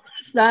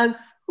هستن.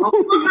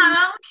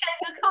 هممون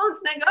شرلوک هولمز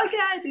نگاه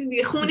کردیم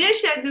دیگه، خونه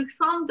شرلوک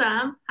هولمز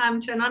هم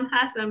همچنان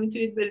هست و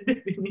میتونید برید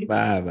ببینید.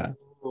 بله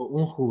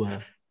اون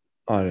خوبه.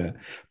 آره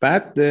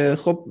بعد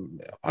خب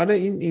آره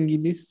این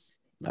انگلیس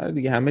آره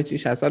دیگه همه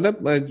چیش هست. حالا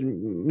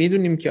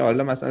میدونیم که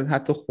حالا مثلا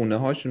حتی خونه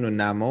هاشون و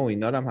نما و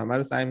اینا رو هم همه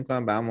رو سعی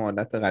میکنن به هم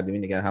حالت قدیمی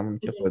نگرن، همون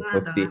که خود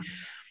گفتی.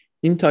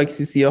 این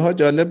تاکسی سیاها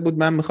جالب بود،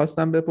 من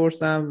میخواستم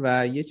بپرسم.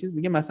 و یه چیز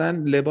دیگه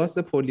مثلا لباس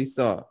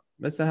پلیسا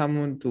مثل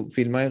همون تو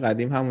فیلم های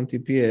قدیم همون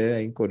تیپیه،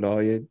 این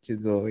کلاهای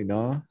چیز و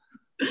اینا؟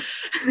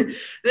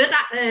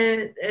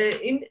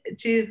 این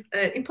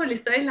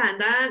پلیس های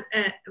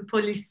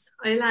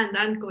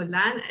لندن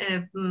کلن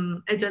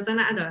اجازه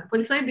ندارن،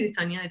 پلیس های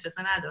بریتانیا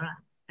اجازه ندارن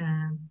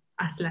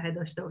اسلحه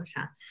داشته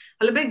باشن.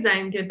 حالا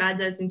بگذاریم که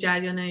بعد از این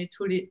جریان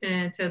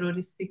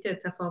تروریستی که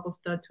اتفاق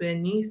افتاد توی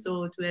نیس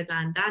و توی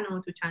لندن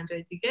و تو چند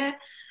جای دیگه،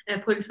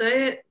 پلیس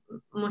های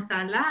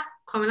مسلح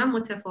کاملا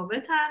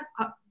متفاوتن.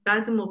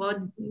 بعضی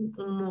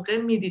موقع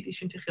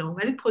میدیدیشون تو خیابون،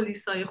 ولی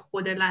پلیسای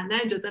خود لندن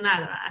اجازه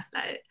ندارن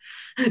اسلحه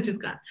چیز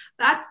کنن.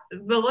 بعد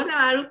به قول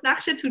معروف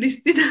نقش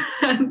توریستی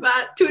دارن و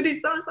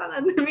توریستا مثلا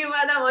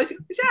میومدن ماشین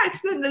میشه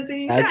عکس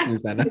بندازین، عکس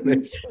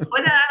میزنن.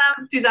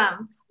 خودم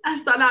چیزام از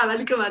سال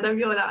اولی که اومدم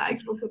یه اولم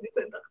عکس با پلیس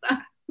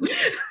انداختم.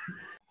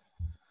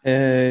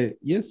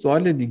 یه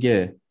سوال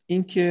دیگه،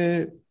 این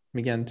که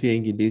میگن توی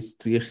انگلیس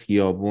توی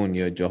خیابون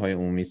یا جاهای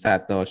عمومی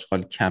سطح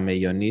آشغال کمه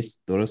یا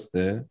نیست،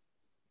 درسته؟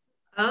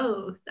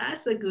 Oh,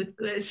 that's a good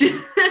question.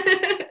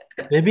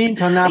 ببین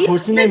تا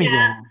نپرسی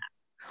نمیگم.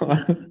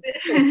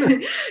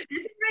 یه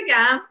چیز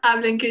بگم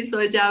قبل اینکه این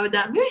سوال جواب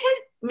بدم.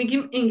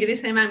 میگیم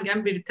انگلیس، من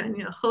میگم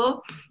بریتانیا.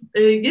 خب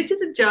یه چیز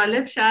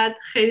جالب شاید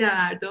خیلی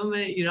مردم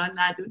ایران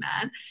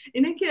ندونن،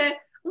 اینه که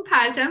اون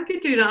پرچم که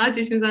تو ایران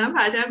آتیش میزنن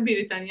پرچم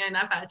بریتانیا،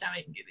 نه پرچم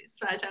انگلیس.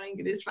 پرچم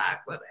انگلیس فرق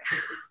داره.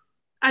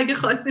 اگه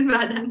خواستین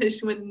بعداً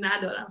نشون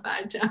ندارم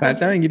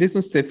پرچم انگلیس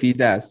اون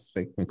سفیده است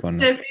فکر میکنم.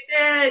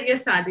 سفیده یه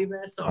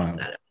صلیب سرخ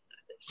داره.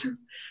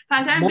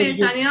 پرچم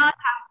بریتانیا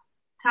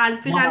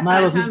تلفیق از ما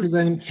آتیش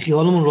میزنیم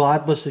خیالمون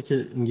راحت باشه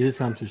که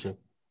انگلیس هم توشه.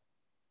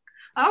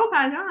 آقا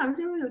پرچم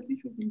همیشه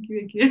آتیش میزنیم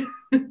کی بگیره.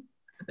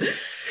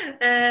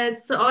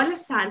 سوال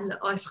سل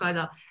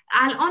آشغالا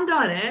الان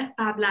داره،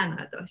 قبلا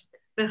نداشت،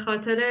 به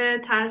خاطر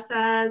ترس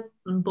از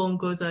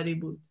بمبگذاری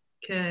بود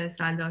که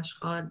سل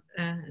آشغال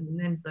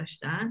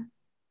نمیذاشتن.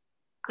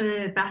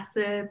 بحث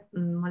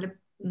مال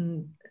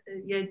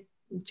یه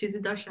چیزی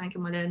داشتن که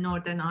مال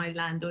نوردن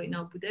آیلند و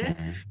اینا بوده،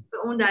 به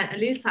اون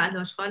دلیل سل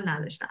آشغال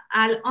نداشتن.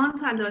 الان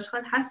سل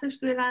آشغال هستش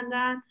توی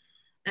لندن،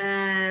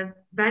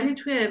 ولی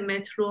توی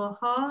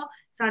متروها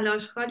سل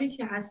آشغالی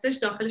که هستش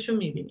داخلشو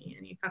میبینی،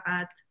 یعنی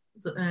فقط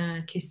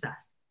کیسه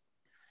است.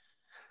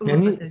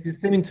 یعنی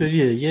سیستم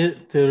اینطوریه، یه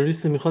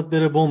تروریست میخواد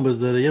بره بمب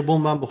بذاره، یه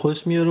بمب هم به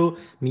خودش میاره و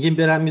میگه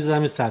برم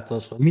میذارم یه سطل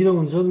آشغال، میره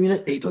اونجا میبینه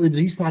ای تا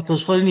دیگه سطل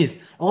آشغالی نیست،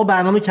 آقا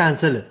برنامه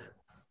کنسله.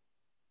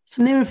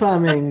 اصلا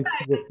نمیفهمه این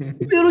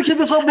چیزه، یارو که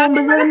بخواد بمب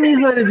بذاره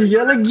میذاره دیگه،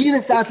 حالا گیر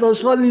سطل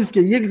آشغال نیست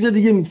که یک جا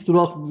دیگه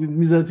سوراخ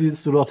میذاره توی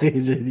سوراخ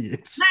یه جای دیگه.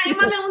 نه این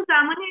مال اون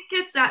زمانی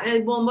که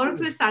بمبا رو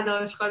توی سطل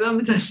آشغالا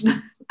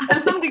میذاشتن،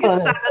 الان دیگه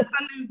سطل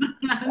آشغال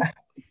نمیذارن.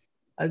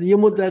 یه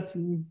مدت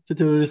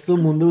تروریستا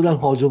مونده بودن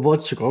حاج آباد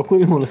چیکار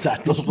کنیم، اون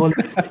سطل آشغال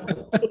نیست.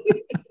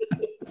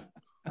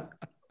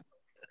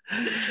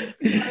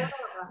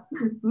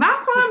 من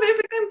خودم به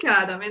فکر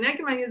نمی‌کردم، یعنی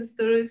اگه من یه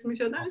تروریست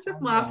می‌شدم هیچ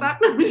وقت موفق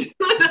نمی‌شدم.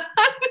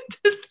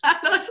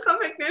 سطل آشغال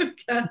فکر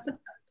نمی‌کردم.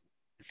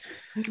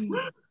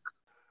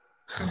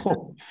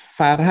 خب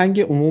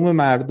فرهنگ عموم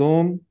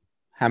مردم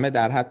همه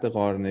در حد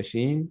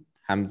غارنشین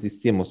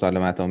همزیستی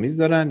مسالمت آمیز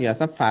دارن یا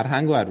اصلا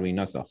فرهنگ رو از روی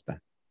اینا ساختن؟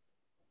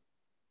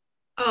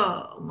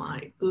 Oh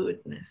my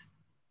goodness.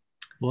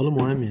 سوال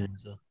مهمیه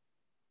اینجا.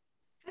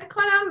 فکر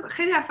کنم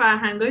خیلی از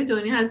فرهنگ‌های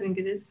دنیا از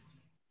انگلیس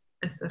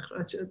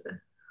استخراج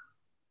شده.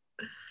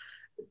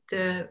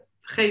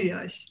 خیلی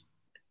هاش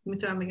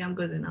میتونم بگم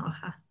گزینه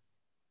آخر.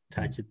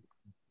 تاکید.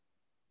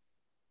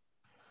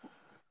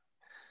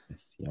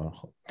 بسیار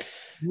خوب.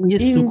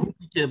 یه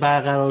سکوتی که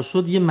برقرار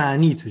شد یه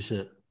معنی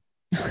توشه.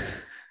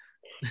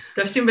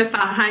 داشتیم به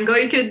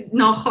فرهنگایی که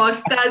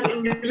ناخواسته از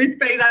انگلیس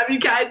پیروی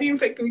کردیم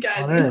فکر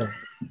می‌کردیم. آره.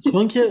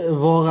 چون که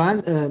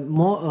واقعا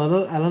ما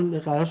الان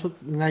قرار شد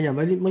نگم،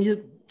 ولی ما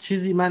یه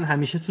چیزی من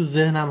همیشه تو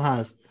ذهنم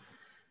هست،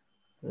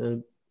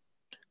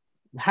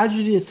 هر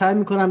جوری سعی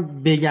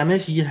میکنم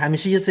بگمش،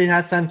 همیشه یه سری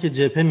هستن که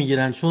جبهه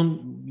میگیرن چون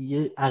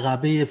یه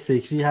عقبه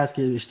فکری هست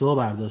که اشتباه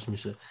برداشت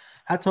میشه،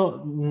 حتی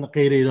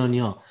غیر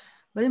ایرانی‌ها.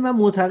 ولی من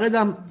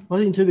معتقدم،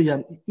 ولی اینطوری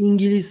بگم،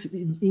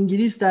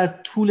 انگلیس در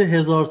طول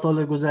 1000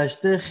 سال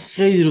گذشته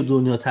خیلی رو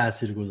دنیا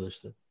تأثیر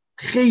گذاشته،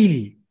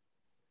 خیلی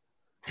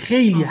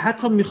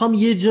حتی میخوام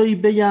یه جایی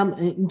بگم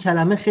این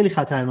کلمه خیلی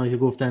خطرناکه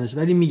گفتنش،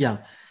 ولی میگم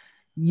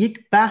یک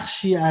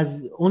بخشی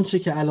از اون چه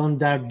که الان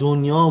در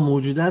دنیا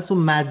موجوده است و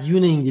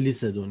مدیون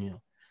انگلیس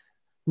دنیا.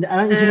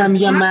 الان اینکه من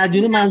میگم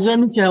مدیون، منظورم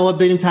نیست که هوا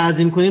بریم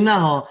تعظیم کنیم، نه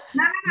ها،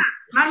 نه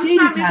من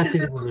خیلی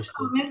تاثیر گذاشته.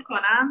 کامل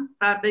کنم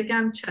و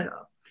بگم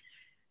چرا.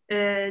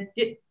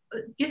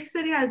 یک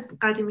سری از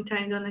قدیمی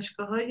ترین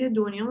دانشگاه‌های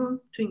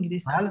دنیا تو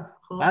انگلیس هست.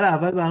 بله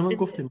اول برنامه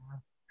گفتیم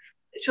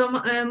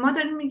ما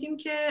داریم میگیم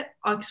که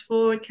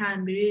آکسفورد،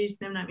 کمبریج،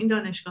 نمیدونم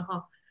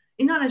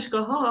این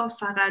دانشگاه‌ها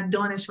فقط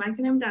دانشمند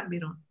که نمیدن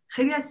بیرون،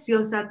 خیلی از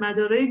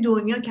سیاستمدارای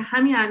دنیا که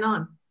همین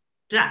الان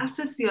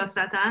رأس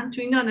سیاستن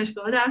تو این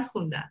دانشگاه‌ها درس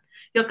خوندن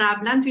یا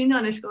قبلا تو این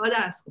دانشگاه‌ها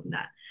درس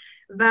خوندن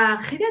و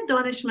خیلی از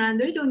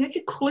دانشمندای دنیا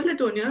که کل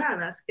دنیا رو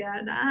عوض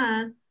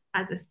کردن،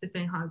 از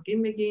استیفن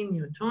هاکینگ بگیم،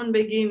 نیوتن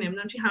بگیم،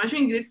 نمیدونم چی، همشون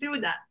انگلیسی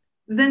بودن.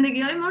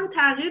 زندگی‌های ما رو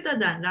تغییر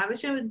دادن،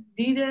 روش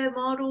دید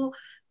ما رو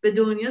به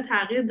دنیا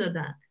تغییر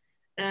دادن.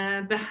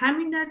 به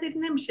همین دلیل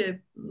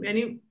نمیشه،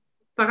 یعنی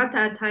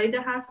فقط تایید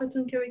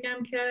حرفتون که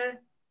بگم که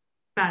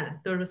بله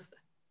درسته.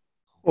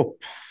 خب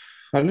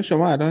حالا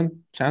شما الان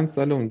چند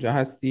سال اونجا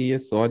هستی، یه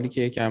سوالی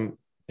که یکم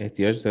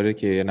احتیاج داره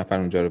که یه نفر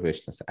اونجا رو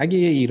بشناسه. اگه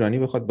یه ایرانی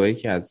بخواد با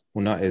یکی از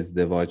اونا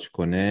ازدواج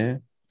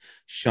کنه،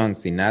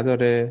 شانسی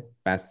نداره،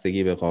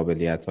 بستگی به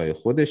قابلیت‌های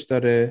خودش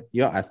داره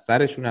یا از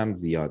سرشون هم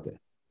زیاده؟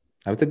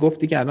 البته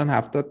گفتی که الان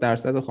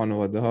 70%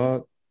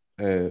 خانواده‌ها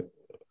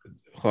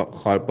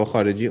با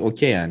خارجی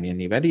اوکی هن،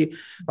 یعنی، ولی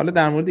حالا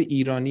در مورد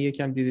ایرانی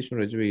یکم دیدشون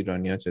راجع به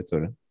ایرانی‌ها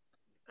چطوره؟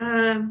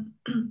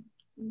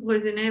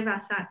 گزینه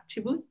وسط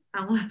چی بود؟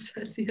 همون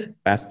وسطیه.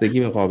 بستگی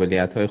به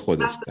قابلیت‌های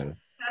خودش داره.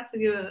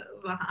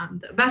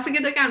 بستگی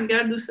داره که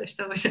همدیگر دوست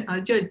داشته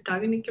باشن.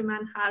 جالبه که من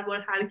هر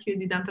بار هر کیو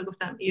دیدم تا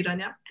گفتم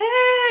ایرانی هم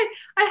hey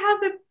I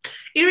have an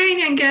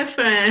Iranian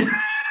girlfriend.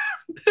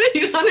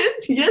 ایران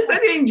یه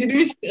سری اینجوری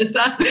میشه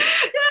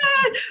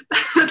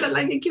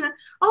مثلا یکی من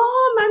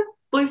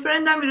بوی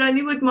فرندم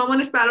ایرانی بود،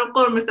 مامانش برام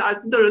قرمه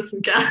سبزی درست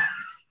میکرد.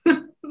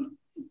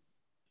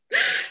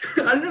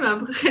 حالا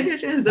من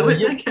خیلیش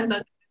ازدواج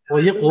نکردن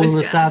با یه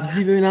قرمه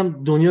سبزی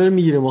ببینم دنیا رو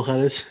میگیره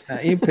ماخرش.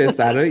 این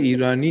پسرای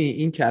ایرانی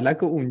این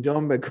کلک اونجا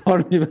هم به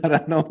کار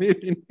میبرن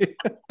میبینی.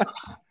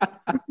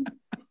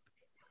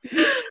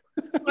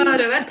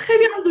 آره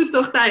خیلی هم دوست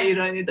دختر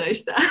ایرانی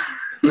داشتن.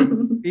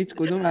 هیچ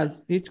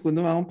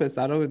کدوم اون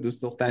پسرها به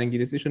دوست دختر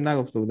انگلیسیشون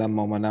نگفته بودن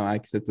مامانم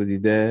عکس تو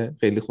دیده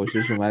خیلی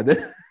خوشش اومده.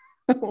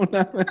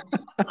 اونم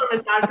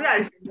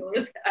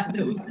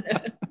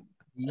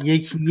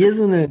یه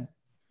دونه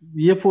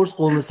یه پرس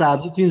قرمه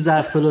سبزی تو این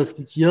ظرف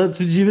پلاستیکی ها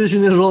تو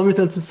جیبشون راه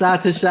میتن تو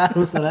سطح شهر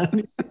مثلا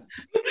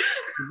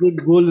یه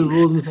گل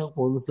روز مثلا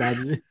قرمه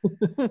سبزی.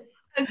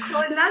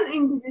 کلا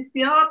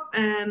انگلیسی‌ها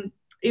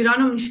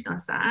ایرانو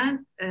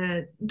میشناسن،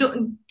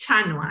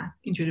 چند نوع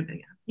اینجوری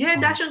بگم. یه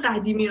عده‌شون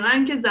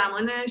قدیمی‌هن که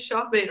زمان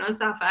شاه به ایران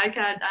سفر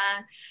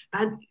کردن،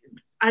 بعد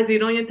از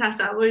ایران یه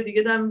تصور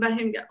دیگه دارن و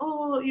میگن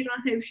اوه ایران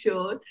حیف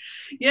شد.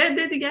 یه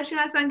عده دیگه‌شون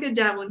هستن که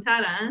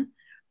جوان‌ترن،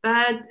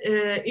 بعد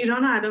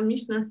ایرانو الان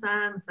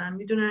میشناسن، مثلا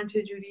میدونن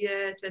چه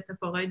جوریه، چه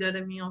اتفاقایی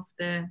داره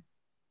میفته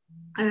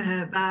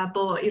و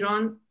با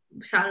ایران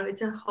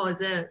شرایط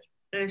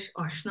حاضرش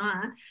آشنا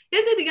هن. یه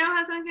دیگه هم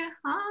هستن که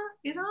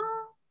ایران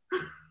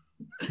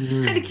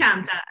خیلی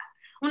کمتر،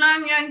 اونا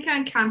هم میگن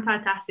که کمتر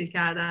تحصیل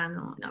کردن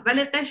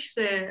ولی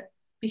قشر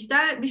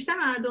بیشتر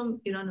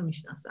مردم ایران رو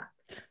میشناسن.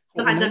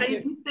 تو حداقل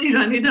یه دوست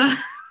ایرانی دارم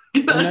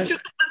که براشون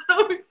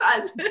غذا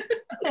میپزه.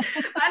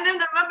 من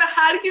نمیدونم، من به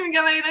هر کی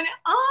میگم من ایرانی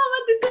من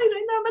دوست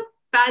ایرانی دارم،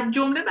 بعد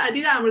جمله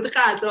بعدی در مورد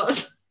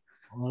غذاست.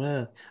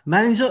 آره من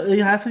اینجا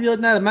یه حرف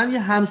یاد نره، من یه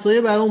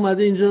همسایه برام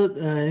اومده اینجا،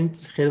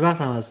 خیلی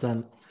وقت هم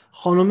هستن،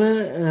 خانم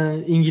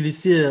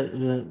انگلیسیه،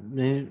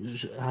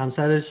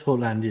 همسرش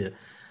هلندیه،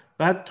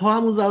 بعد تا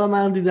همون زبان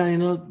من دیدن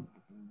اینا،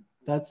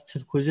 بعد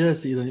کجا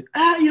هستی ایرانی؟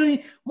 ایرانی،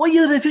 ما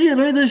یه رفیق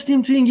ایرانی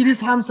داشتیم تو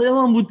انگلیس، همسایه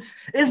من بود،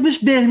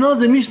 اسمش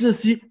بهنازه،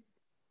 میشناسی؟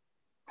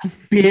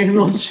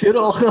 بهناز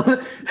چرا آخه؟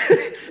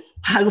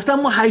 گفتم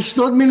ما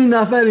 80 میلیون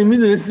نفریم،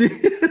 میدونستی؟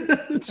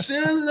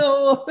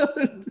 چرا؟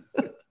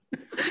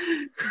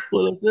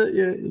 خلاصه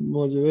یه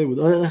ماجرایی بود.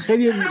 آره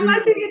خیلی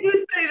من یه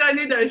دوست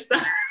ایرانی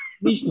داشتم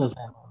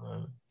میشناسم.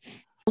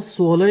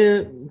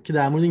 سوالایی که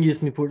در مورد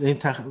انگلیس میپرسیدیم،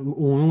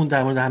 عموما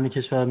در مورد همه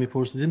کشورها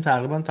میپرسیدیم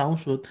تقریبا تموم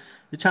شد.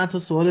 یه چند تا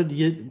سوال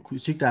دیگه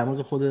کوچیک در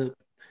مورد خود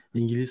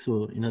انگلیس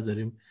و اینا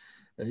داریم.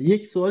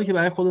 یک سوالی که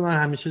برای خود من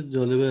همیشه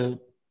جالبه،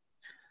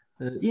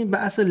 این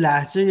بحث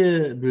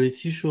لهجه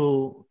بریتیش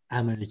و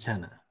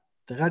امریکنه.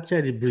 دقت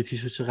کردی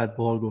بریتیش رو چقدر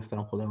باحال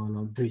گفتم خودم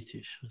الان؟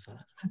 بریتیش مثلا.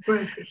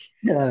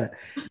 آره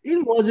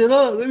این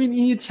ماجرا، ببین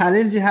این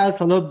چالنجی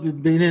هست حالا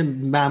بین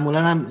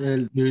معمولا هم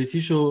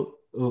بریتیش و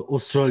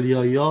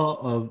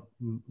استرالیایی‌ها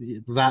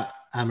و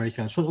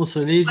امریکن، چون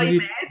استرالیا یه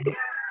جوری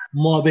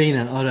ما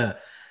بینن. آره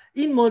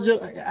این ماجرا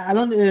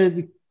الان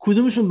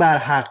کدومشون بر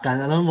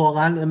حقن الان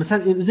واقعا؟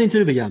 مثلا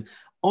اینطوری بگم،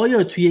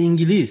 آیا توی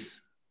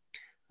انگلیس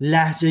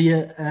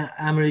لهجه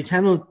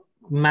امریکن رو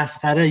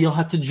مسخره یا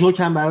حتی جوک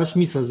هم براش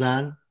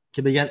میسازن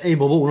که بگن ای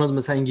بابا اونا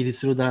مثلا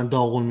انگلیسی رو دارن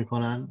داغون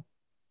میکنن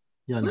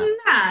یا نه؟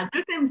 نه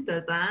جوک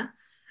نمیسازن.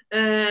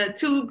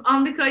 تو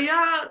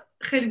آمریکایی‌ها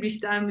خیلی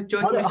بیشتر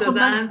جوک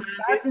میسازن.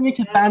 بس اینه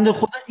که بنده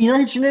خدا اینا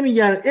هیچی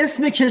نمیگن،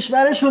 اسم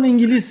کشورشون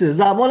انگلیسه،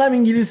 زبانم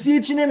انگلیسی،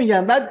 هیچی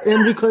نمیگن، بعد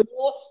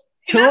امریکایی‌ها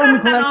کرار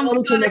میکنن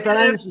حالا که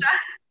مثلا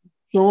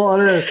شما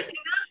آره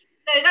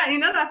دقیقا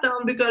اینا رفتن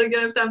آمریکا رو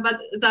گرفتن، بعد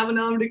زبان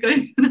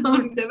آمریکایی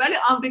ولی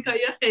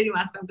آمریکایی‌ها خیلی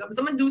مثلا دارن.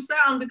 مثلا من دوستای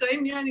آمریکایی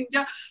میان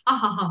اینجا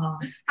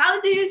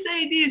how do you say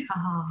this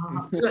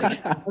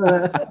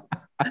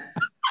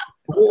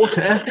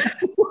okay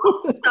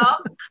stop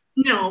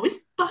no it's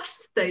bus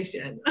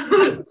station.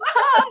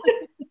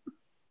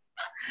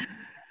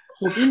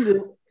 خب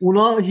این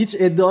اونا هیچ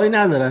ادعایی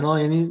ندارن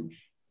یعنی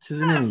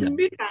چیزی نمیگن.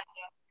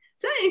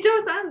 چون اینجا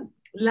مثلا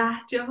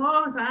لهجه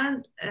ها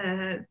مثلا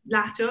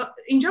لهجه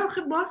اینجا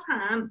خیلی باز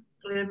هم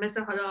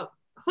مثل حالا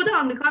خود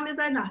آمریکا هم یه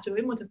ذره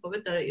لهجه‌های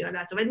متفاوت داره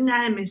ایالت‌ها، ولی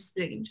نه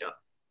مثل اینجا.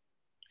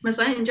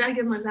 مثلا اینجا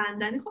اگه ما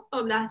لندنی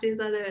خب لهجه یه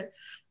ذره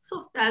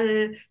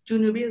سفت‌تر،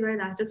 جنوبی یه ذره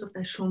لهجه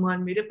سفت‌تر،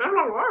 شمال میره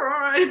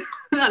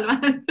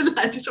الان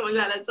لهجه شمال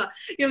لالسا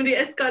یه مدی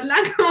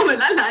اسکاتلند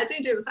کاملا لهجه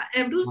اینجا. مثلا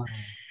امروز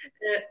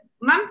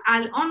من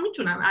الان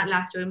میتونم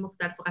لهجه‌های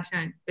مختلف و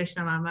قشنگ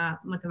بشنوم و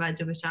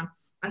متوجه بشم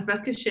از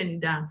بس که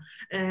شنیدم،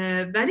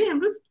 ولی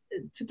امروز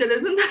تو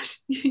تلویزیون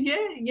داشت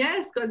یه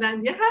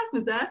اسکاتلندی حرف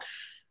میزد،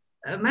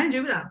 من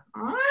اینجا بودم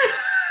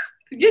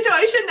یه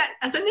جاییش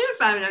اصلا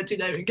نمیفهمیدم چی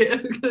داره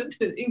میگه،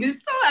 انگلیسی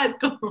صحبت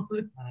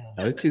کن.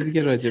 آره چیزی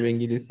که راجع به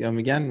انگلیسی‌ها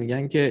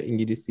میگن که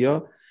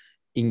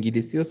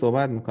انگلیسی رو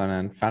صحبت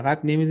میکنن، فقط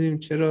نمیدونیم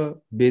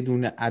چرا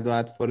بدون ادا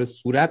اطوار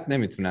صورت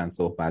نمیتونن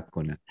صحبت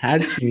کنن، هر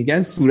چی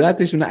میگن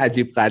صورتشون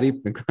عجیب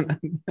غریب میکنن.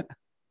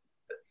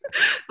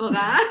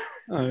 واقعا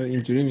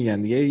اینجوری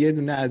میگن دیگه. یه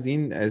دونه از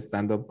این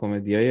استندآپ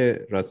کمدیای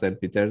راسل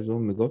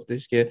پیترزون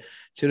میگفتش که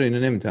چرا اینا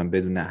نمیتونن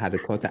بدون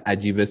حرکات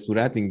عجیب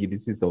صورت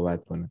انگلیسی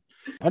صحبت کنن.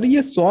 حالا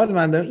یه سوال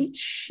من دارم، این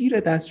شیر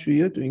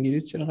دستشویی تو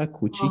انگلیس چرا انقدر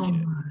کوچیکه؟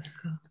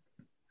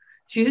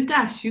 شیر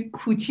دستشویی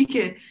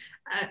کوچیکه.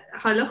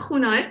 حالا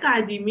خونه‌های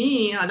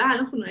قدیمی، حالا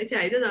الان خونه‌های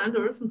جدید دارن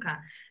درست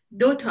میکنن،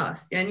 2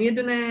 تاست، یعنی یه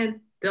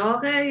دونه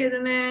داغه یه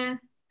دونه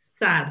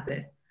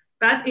سرده،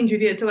 بعد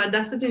اینجوریه تو بعد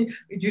دستت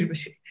اینجوری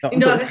بشه. این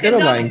داغه چرا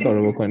با این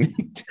کارو بکنی؟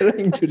 چرا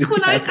اینجوری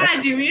خونه‌های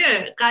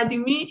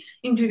قدیمی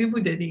اینجوری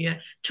بوده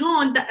دیگه،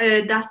 چون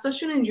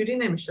دستاشون اینجوری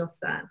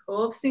نمیشستن،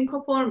 خب سینکو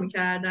پر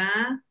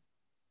میکردن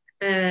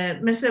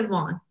مثل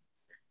وان،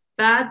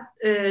 بعد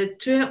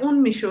توی اون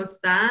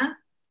میشستن،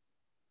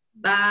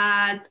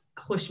 بعد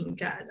خوش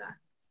میکردن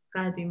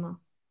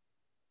قدیما.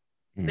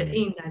 به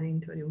این در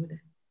اینطوری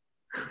بوده.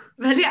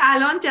 ولی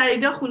الان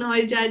جدیدا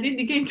خونه‌های جدید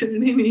دیگه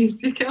اینطوری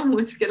نیست. یکم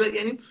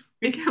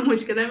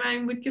مشکل من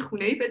این بود که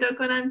خونه‌ای پیدا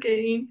کنم که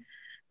این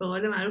به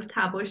قول معروف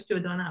تباش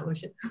جدا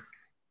نباشه.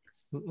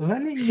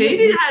 ولی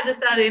خیلی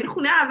دردسره. این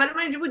خونه اول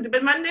من اینجا بود،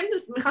 من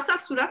نمیدونستم، میخواستم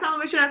صورتمو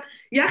بشورم،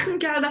 یخ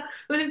میکردم،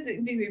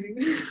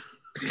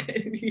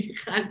 خیلی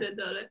خنده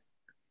داره.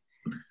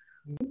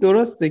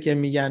 درسته که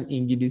میگن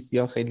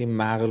انگلیسی‌ها خیلی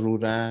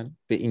مغرورن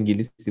به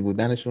انگلیسی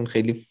بودنشون،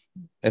 خیلی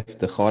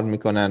افتخار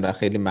میکنن و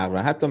خیلی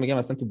مغرورن. حتی میگم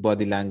مثلا تو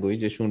بادی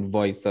لنگویجشون،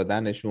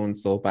 وایسادنشون،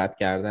 صحبت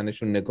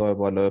کردنشون، نگاه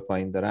بالا به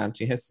پایین داره.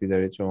 همچین حسی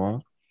دارید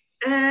شما؟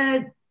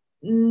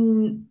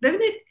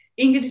 ببینید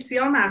انگلیسی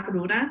ها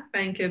مغرورن و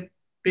اینکه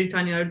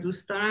بریتانیا رو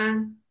دوست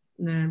دارن،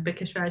 به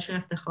کشورشون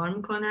افتخار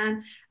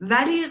میکنن.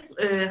 ولی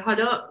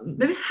حالا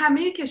ببین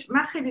همه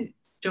من خیلی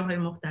جاهای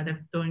مختلف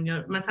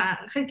دنیا مثلا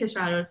خیلی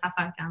کشورها رو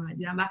سفر کردم و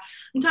دیدم و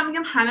میتونم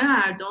میگم همه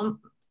مردم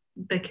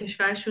به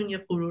کشورشون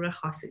یه غرور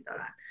خاصی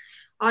دارن.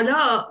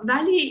 حالا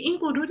ولی این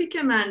غروری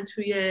که من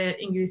توی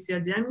انگلیسی ها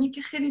دیدم اینه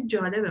که خیلی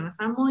جالبه.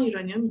 مثلا ما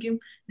ایرانی ها میگیم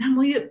نه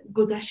ما یه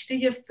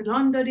گذشته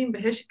فلان داریم،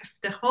 بهش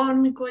افتخار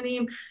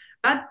میکنیم،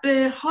 بعد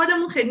به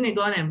حالمون خیلی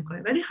نگاه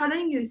نمیکنیم. ولی حالا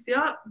انگلیسی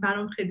ها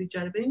برام خیلی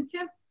جالبه این که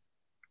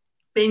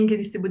به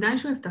انگلیسی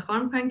بودنشون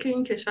افتخار میکنن که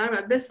این کشور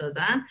رو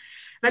بسازن،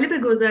 ولی به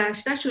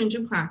گذشتهشون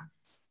اینجوری میکنن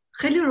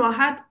خیلی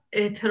راحت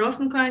اعتراف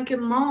میکنن که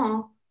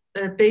ما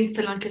به این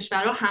فلان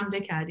کشورها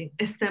حمله کردیم،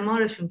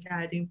 استعمارشون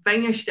کردیم و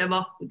این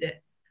اشتباه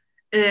بوده.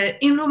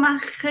 این رو من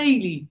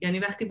خیلی، یعنی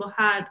وقتی با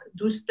هر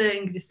دوست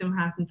انگلیسیم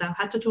حرف میزنم،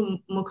 حتی تو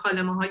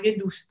مکالمه های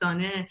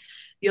دوستانه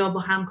یا با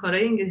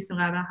همکارای انگلیسیم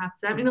قبلا حرف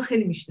زدم، اینو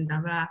خیلی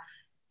میشنیدم و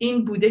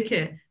این بوده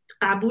که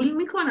قبول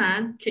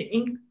میکنن که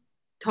این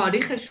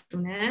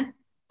تاریخشونه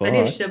ولی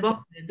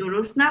اشتباه بوده،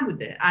 درست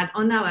نبوده،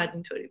 الان نباید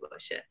اینطوری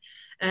باشه،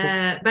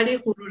 ولی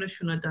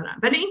غرورشون رو دارن.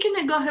 ولی اینکه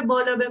نگاه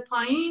بالا به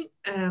پایین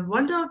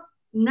والا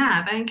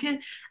نه. و اینکه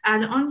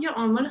الان یه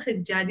آمار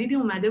خیلی جدیدی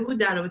اومده بود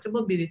در رابطه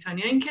با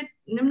بریتانیا، اینکه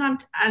نمیدونم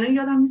الان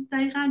یادم نیست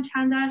دقیقاً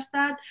چند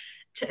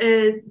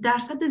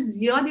درصد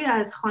زیادی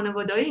از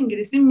خانواده‌های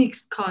انگلیسی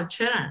میکس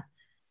کالچرن.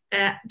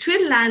 توی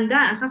لندن،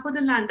 اصلا خود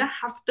لندن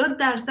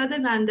 70%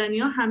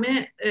 لندنی‌ها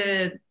همه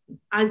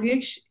از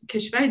یک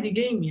کشور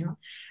دیگه ای میان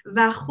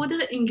و خود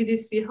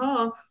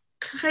انگلیسی‌ها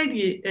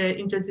خیلی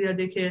اینجا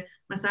زیاده که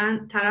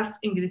مثلا طرف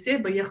انگلیسی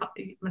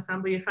مثلا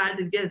با یه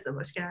فرد دیگه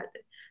ازدواج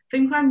کرده.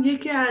 فکر می‌کنم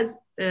یکی از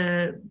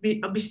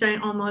بیشترین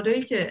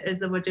آمارایی که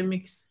ازدواج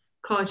میکس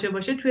کالچر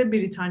باشه توی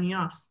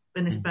بریتانیاست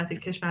به نسبت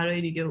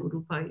کشورهای دیگه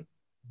اروپایی.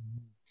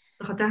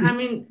 به خاطر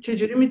همین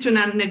چجوری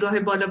میتونن نگاه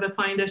بالا به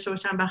پایین داشته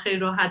باشن و خیلی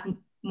راحت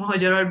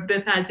مهاجرا رو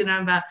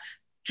بپذیرن و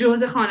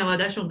جزء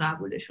خانوادهشون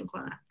قبولشون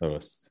کنن.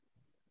 درست.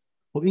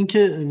 خب این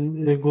که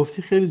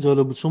گفتی خیلی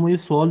جالب بود. شما یه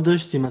سوال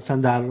داشتی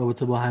مثلا در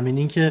رابطه با همین،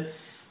 این که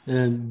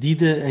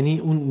یعنی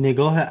اون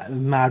نگاه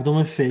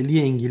مردم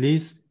فعلی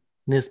انگلیس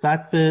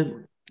نسبت به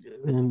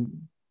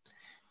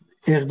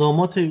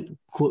اقدامات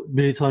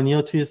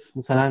بریتانیا توی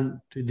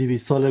مثلا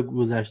 200 سال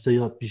گذشته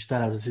یا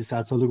بیشتر از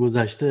 300 سال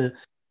گذشته،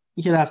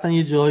 این که رفتن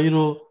یه جایی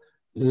رو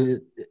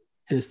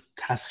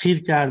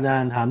تسخیر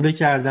کردن، حمله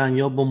کردن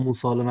یا با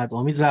مسالمت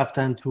آمیز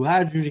رفتن تو،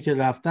 هر جوری که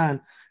رفتن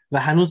و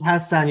هنوز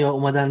هستن یا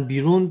اومدن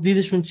بیرون،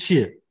 دیدشون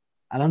چیه؟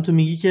 الان تو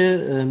میگی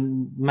که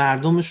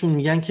مردمشون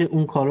میگن که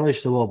اون کارا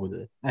اشتباه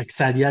بوده،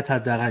 اکثریت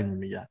حداقل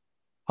میگن.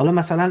 حالا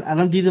مثلا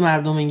الان دید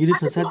مردم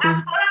انگلیس نسبت به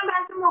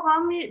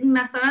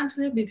مثلا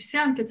توی بی بی سی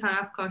هم که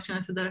طرف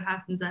کارشناس داره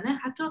حرف میزنه،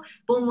 حتی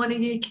به عنوان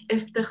یک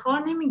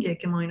افتخار نمیگه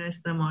که ما اینو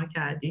استعمار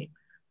کردیم،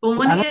 به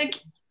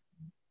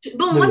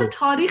عنوان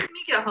تاریخ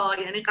میگه ها،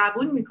 یعنی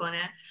قبول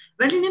میکنه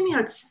ولی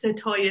نمیاد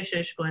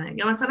ستایشش کنه.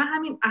 یا مثلا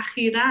همین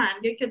اخیراً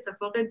یک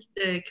اتفاق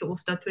که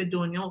افتاد توی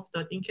دنیا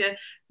افتاد، این که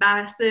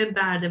بحث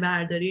برده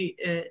برداری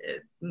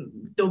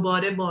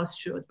دوباره باز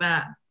شد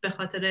و به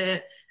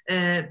خاطر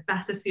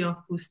بحث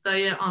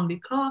سیاه‌پوستای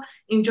آمریکا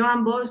اینجا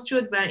هم باز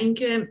شد و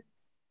اینکه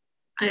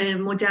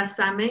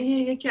مجسمه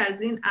یکی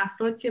از این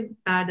افراد که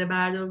برده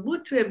بردار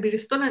بود توی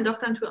بریستول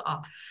انداختن توی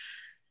آب.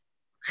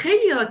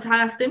 خیلی ها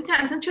طرفداریم که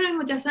اصلا چرا این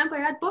مجسمه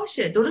باید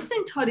باشه، درسته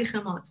این تاریخ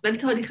ماست ولی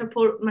تاریخ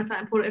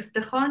مثلا پر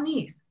افتخار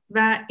نیست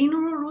و اینو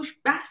رو روش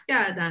بحث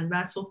کردن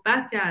و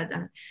صحبت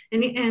کردن.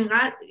 یعنی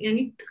انقدر،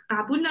 یعنی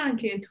قبول دارن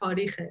که این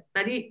تاریخه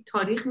ولی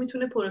تاریخ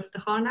میتونه پر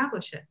افتخار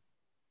نباشه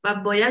و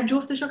باید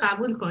جفتشو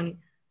قبول کنی.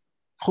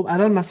 خب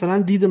الان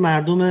مثلا دید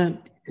مردم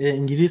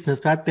انگلیس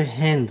نسبت به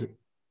هند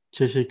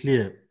چه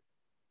شکلیه؟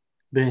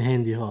 به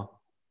هندی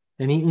ها،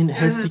 یعنی این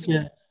حسی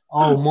که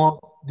ما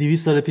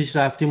 200 سال پیش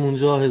رفتیم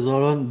اونجا،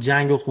 هزاران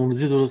جنگ و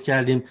خونریزی درست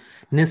کردیم،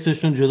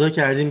 نصفشون جدا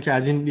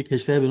کردیم یک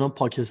کشور به نام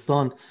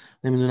پاکستان،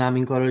 نمیدونم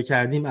این کارا رو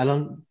کردیم،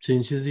 الان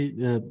چنین چیزی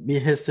یه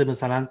حس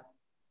مثلا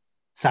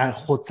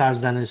خود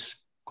سرزنش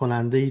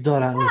کننده ای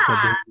دارن نسبت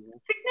به؟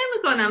 فکر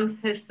نمی کنم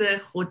حس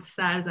خود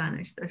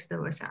سرزنش داشته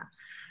باشن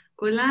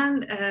کلا.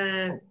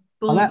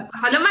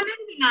 حالا من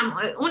نمیدونم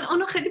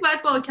اونو خیلی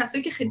باید با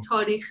کسایی که خیلی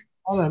تاریخ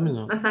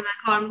مثلا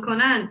کار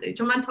میکنن،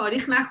 چون من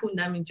تاریخ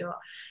نخوندم اینجا،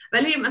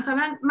 ولی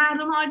مثلا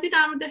مردم عادی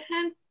در مورد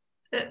هند،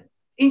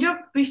 اینجا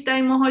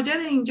بیشترین مهاجر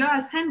اینجا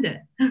از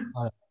هنده.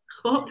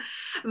 خب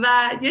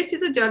و یه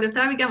چیز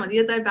جالبتر میگم،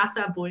 یه ذره بحث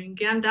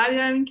بورینگی هم در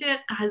بیارم، این که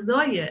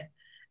غذای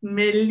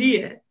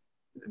ملی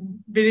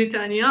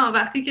بریتانیا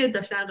وقتی که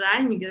داشتن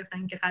رأی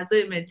میگرفتن که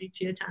غذای ملی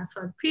چیه چند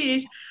سال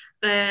پیش،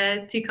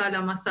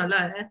 تیکالا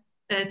ماسالا،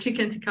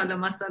 چیکن تیکالا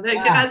ماسالا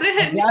که غذای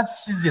هندی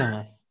چیزی هم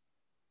هست،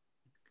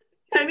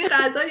 یعنی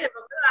غذای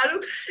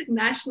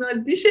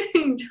نشنال دیش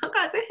اینجا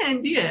غذای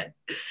هندیه.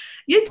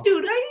 یه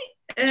جورایی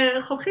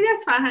خب خیلی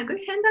از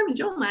فرهنگ‌های هند هم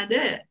اینجا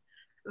اومده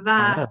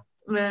و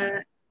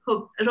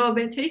خب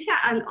رابطه‌ای که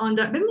الان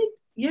ببینید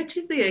یه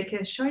چیزیه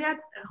که شاید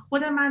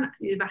خود من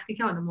وقتی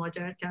که آدم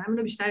مهاجرت کردم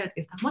اینو بیشتر یاد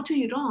گرفتم. ما تو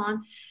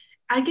ایران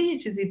اگه یه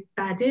چیزی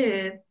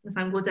بده،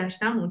 مثلا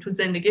گذشتمون تو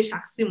زندگی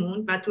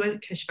شخصیمون و تو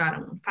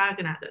کشورمون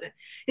فرقی نداره،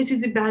 یه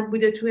چیزی بد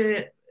بوده تو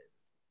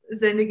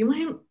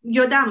زندگیمون،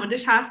 یا در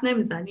موردش حرف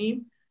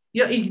نمیزنیم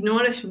یا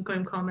ایگنورش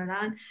میکنیم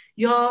کاملا،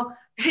 یا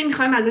هی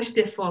میخوایم ازش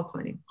دفاع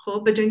کنیم.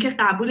 خب به جای اینکه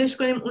قبولش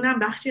کنیم اونم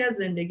بخشی از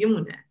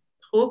زندگیمونه.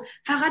 خب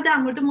فقط در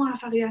مورد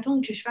موفقیت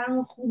اون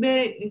کشورمون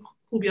خوبه،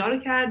 خوبی‌ها رو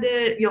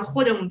کرده، یا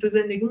خودمون تو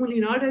زندگیمون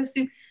اینا رو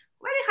داشتیم،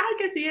 ولی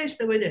هر کسی یه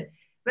اشتباهی ده.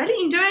 ولی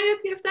اینجا من یاد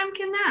گرفتم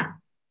که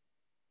نه،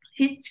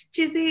 هیچ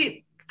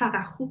چیزی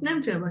فقط خوب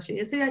نمیتونه باشه.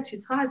 یه سری از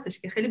چیزها هستش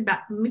که خیلی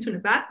میتونه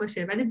بد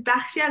باشه ولی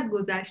بخشی از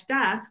گذشته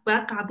است،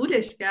 باید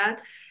قبولش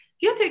کرد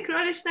یا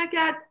تکرارش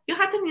نکرد یا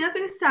حتی نیاز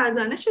نیست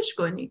سرزنشش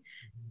کنی،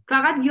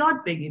 فقط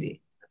یاد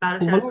بگیری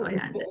براش از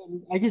آینده.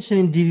 اگه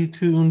چنین دیدی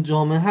تو اون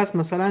جامعه هست،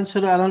 مثلا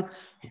چرا الان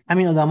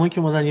همین آدمایی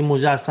که مثلا یه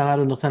مجسمه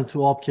رو انداختن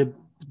تو آب که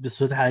به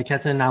صورت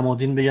حرکت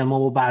نمادین بگن ما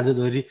با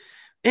بردهداری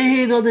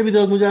داده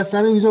بیداد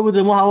مجسمه اینجا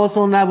بوده ما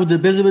حواسمون نبوده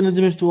بذار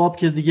بنزیمش تو آب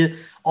که دیگه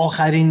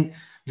آخرین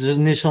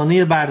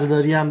نشانه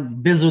بردهداری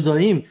هم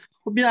بزوداییم.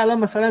 خب بیا الان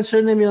مثلا چرا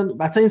نمیان؟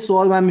 البته این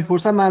سوال من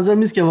میپرسم منظورم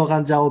نیست که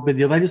واقعا جواب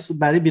بدی، ولی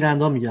برای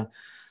بیننده میگم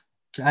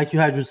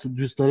که هر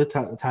دوست داره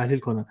تحلیل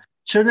کنه.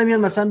 چرا نمیان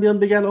مثلا بیان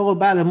بگن آقا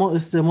بله ما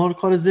استعمار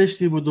کار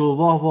زشتی بود و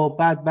واه واه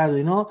بد و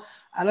اینا،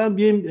 الان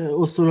بیایم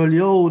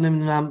استرالیا و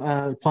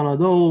نمیدونم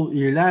کانادا و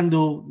ایرلند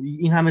و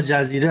این همه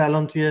جزیره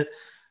الان توی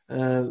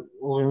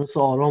اقیانوس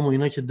آرام و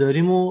اینا که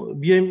داریم و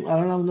بیایم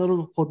الان هم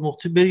رو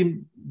خودمختی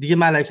بریم دیگه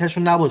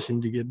ملکه‌شون نباشیم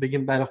دیگه،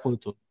 بگیم برای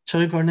خودتون.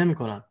 چرا این کار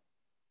نمی‌کنن؟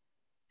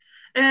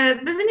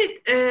 ببینید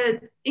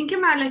اینکه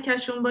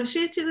ملکه‌شون باشه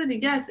یه چیز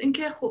دیگه است،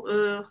 اینکه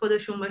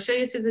خودشون باشه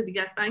یه چیز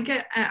دیگه است. برای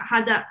اینکه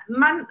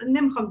من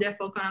نمیخوام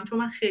دفاع کنم چون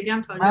من خیلی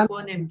هم تاریخ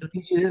رو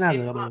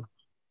نمیدونم،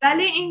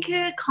 ولی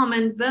اینکه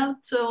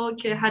کامنولت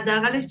که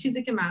حداقلش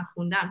چیزی که من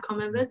خوندم،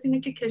 کامنولت اینه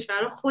که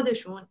کشورها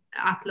خودشون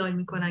اپلای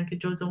میکنن که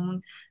جزء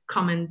اون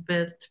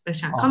کامنولت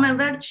بشن.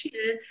 کامنولت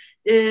چیه؟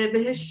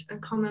 بهش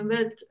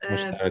کامنولت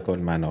مشترک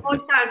المنافع.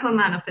 مشترک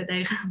المنافع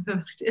دقیقاً،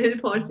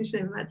 فارسیش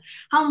نمیاد.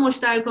 هم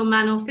مشترک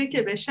المنافع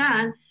که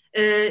بشن،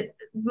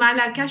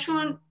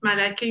 ملکه‌شون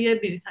ملکه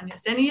بریتانیا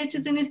است. یعنی یه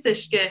چیزی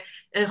نیستش که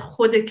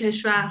خود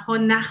کشورها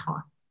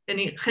نخوان،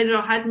 یعنی خیلی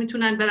راحت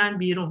میتونن برن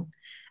بیرون.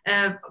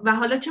 و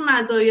حالا چه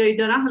مزایایی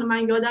دارن حالا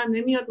من یادم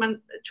نمیاد،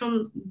 من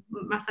چون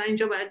مثلا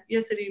اینجا باید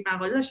یه سری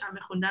مقاله داشتم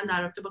میخوندم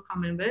در رابطه با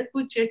کامنولت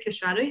بود چه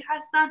کشورهایی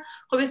هستن،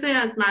 خب یه سری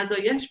از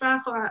مزایاش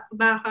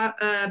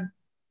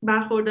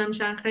برخوردار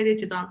میشن، خیلی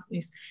چیزا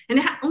نیست.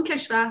 یعنی اون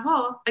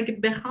کشورها اگه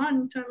بخوان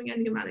میتونن میگن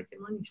دیگه ملکه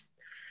ما نیست،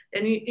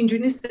 یعنی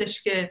اینجوری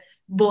نیستش که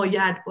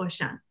باید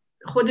باشن،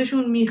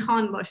 خودشون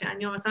میخوان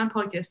باشن. یا مثلا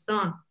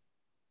پاکستان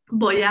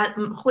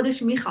باید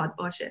خودش میخواد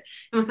باشه،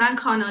 یا مثلا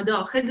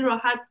کانادا خیلی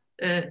راحت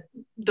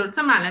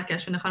درسته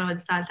ملکه‌شونه خانواده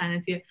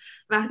سلطنتیه،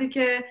 وقتی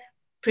که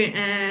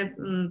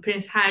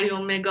پرنس هری و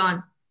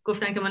مگان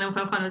گفتن که ما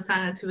نمیخوایم خانواده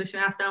سلطنتی بشیم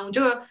رفتن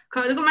اونجا،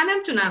 کانادا گفت من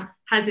نمیتونم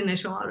هزینه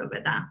شما رو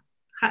بدم،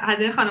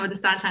 هزینه خانواده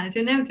سلطنتی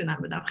رو نمیتونم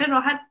بدم. خیلی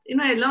راحت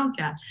اینو اعلام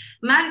کرد.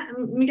 من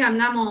میگم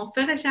نه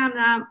موافقشم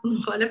نه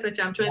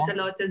مخالفشم چون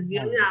اطلاعات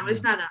زیادی درمش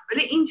ندارم،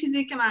 ولی این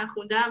چیزی که من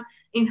خوندم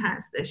این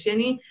هستش.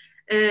 یعنی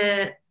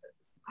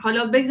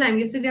حالا بگذاریم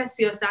یه سری از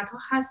سیاست‌ها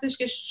هستش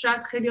که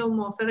شاید خیلی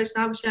موافقش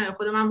نباشن یا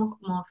خود من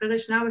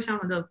موافقش نباشم،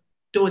 حالا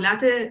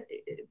دولت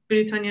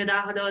بریتانیا در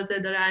حال حاضر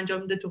داره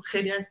انجام میده تو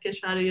خیلی از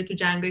کشورها یا تو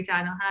جنگایی که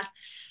الان هست،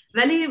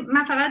 ولی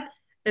من فقط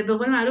به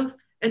قول معروف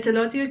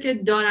اطلاعاتی رو که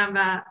دارم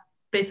و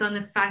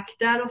بیسان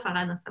فکت رو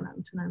فقط مثلا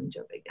میتونم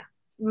اینجا بگم.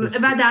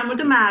 و در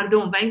مورد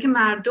مردم و اینکه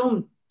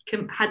مردم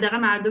که حداقل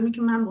مردمی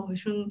که من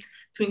باهاشون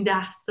تو این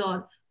 10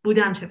 سال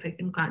بودم چه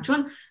فکر میکنن،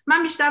 چون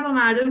من بیشتر با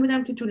مردم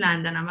بودم که تو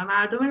لندنم و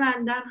مردم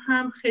لندن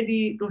هم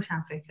خیلی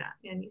روشن فکرن،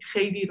 یعنی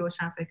خیلی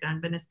روشن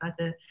فکرن به نسبت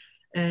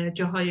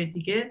جاهای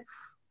دیگه،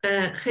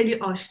 خیلی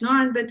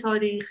آشنان به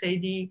تاریخ،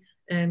 خیلی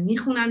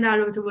میخونن در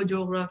رابطه با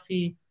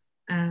جغرافی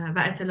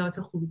و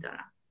اطلاعات خوبی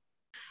دارن.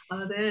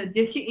 آره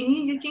یکی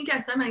این که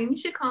اصلا مگه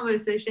میشه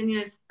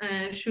کانورسیشنی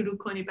شروع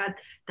کنی بعد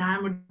در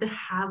مورد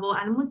هوا،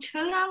 الان ما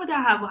چرا در مورد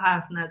هوا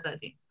حرف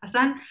نزدیم؟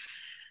 اصلا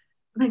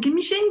مگه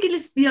میشه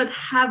انگلیس بیاد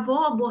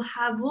هوا با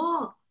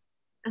هوا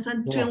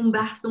اصلا توی اون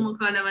بحث و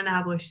مکالمه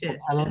نباشه؟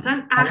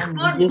 اصلا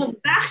اخبار با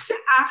بخش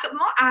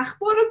ما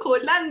اخبار رو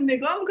کلا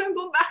نگاه میکنیم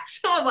با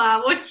بخش ما با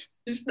هواش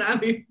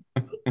میشنویم.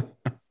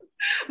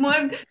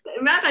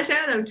 من قشنگ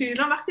یادم توی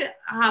ایران وقتی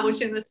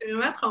هواشناسی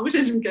میومد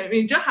خاموشش میکردیم،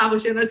 اینجا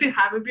هواشناسی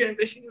همه بیان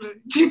بشینیم.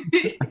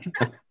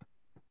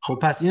 خب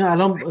پس اینو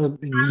الان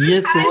یه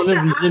سوال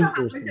ویژه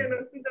میپرسیم،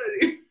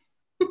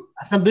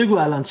 اصلا بگو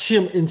الان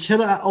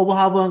چرا آب و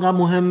هوا انقدر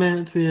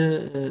مهمه توی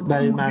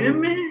برای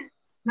مردم؟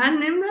 من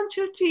نمیدونم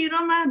چرا توی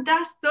ایران من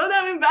دست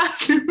دادم این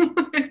بحث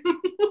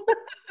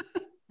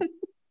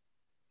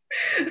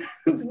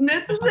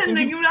مثل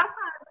زندگیم رفت.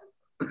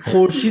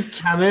 خورشید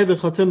کمه به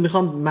خاطر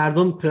میخوام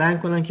مردم پلن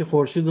کنن که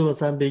خورشید رو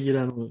مثلا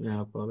بگیرن و این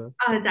حرفا رو.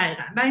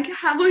 دقیقاً. برای اینکه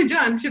هوا اینجا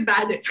همیشه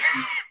بده.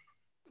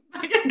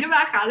 اگه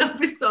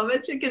برخلاف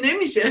ثابت شه که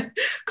نمیشه،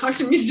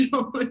 کاش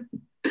میشد.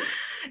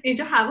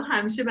 اینجا هوا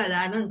همیشه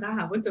بده. الان اینقدر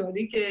هوا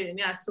تاریکه،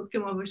 یعنی از صبح که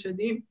ما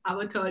بشدیم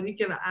هوا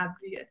تاریکه و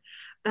ابریه.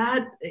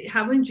 بعد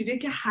هوا اینجوریه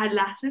که هر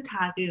لحظه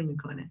تغییر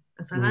میکنه.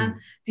 مثلا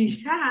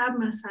دیشب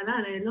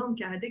مثلا اعلام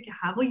کرده که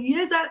هوا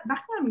یه ذره،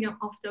 وقتی من میگم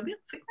آفتابی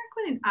فکر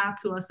نکنین ابر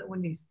تو آسمون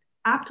نیست،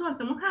 ابر تو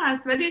آسمون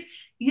هست ولی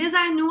یه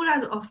ذره نور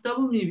از آفتاب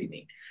رو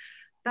میبینید.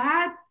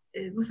 بعد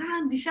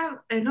مثلا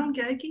دیشب اعلام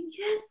کرده که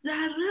یه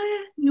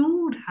ذره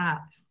نور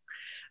هست.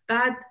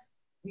 بعد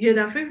یه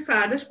دفعه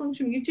فرداش پا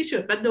میشه میگه چی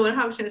شد؟ بعد دوباره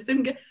هواشناسی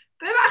میگه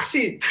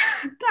ببخشید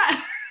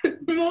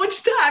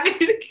موج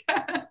تغییر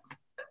کرد،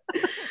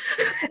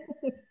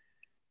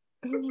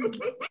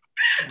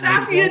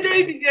 رفت یه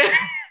جای دیگه.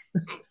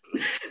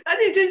 بعد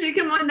یه جایی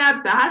که ما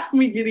نه برف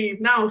میگیریم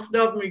نه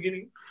آفتاب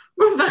میگیریم،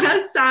 ما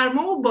فقط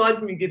سرما و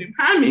باد میگیریم.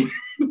 همین.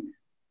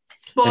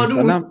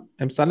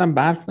 امسال هم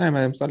برف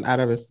نیومد. امسال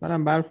عربستان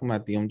هم برف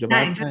اومد دیگه. اونجا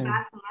برف نیومد.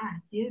 برف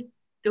اومد. یه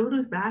 2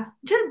 روز برف.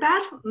 چرا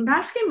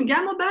برف که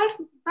میگم ما برف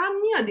هم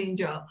میاد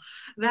اینجا،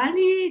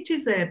 ولی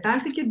چیزه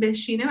برفی که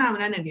بشینه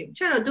معمولا نمیگیم.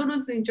 چرا 2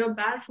 روز اینجا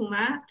برف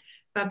اومد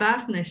و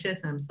برف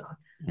نشست امسال.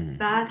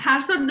 بعد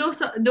هر سال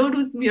 2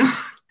 روز میاد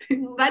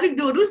ولی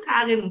 2 روز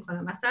تغییر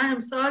میکنه. مثلا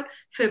امسال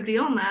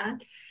فوریه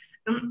اومد،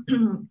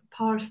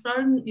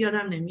 پارسال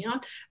یادم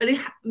نمیاد ولی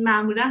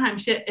معمولا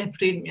همیشه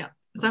اپریل میاد.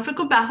 مثلا فکر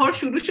کنم بهار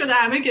شروع شده،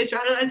 همه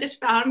کشورها دارن جشن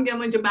بهار میگن،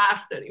 ما اینجا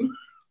برف داریم.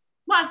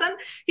 ما اصلا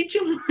هیچی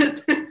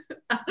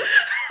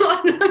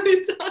آدمی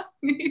سال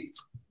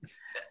نیست.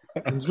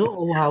 اینجا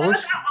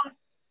هواش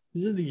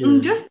دیگه.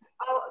 اینجا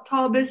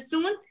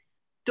تابستون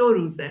 2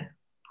 روزه.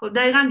 خب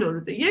دقیقاً 2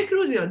 روزه، 1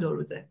 روز یا 2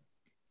 روزه.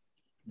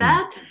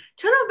 بعد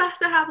چرا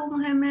بحث هوا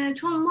مهمه؟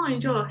 چون ما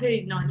اینجا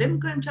هی ناله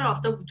میکنیم چرا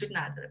آفتاب وجود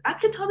نداره. بعد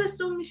که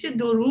تابستون میشه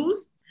 2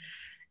 روز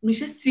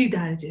میشه 30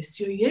 درجه،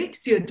 31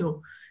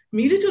 32.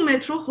 میری تو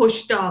مترو،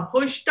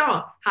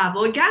 هشدار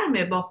هوا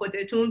گرمه، با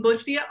خودتون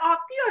بطری آب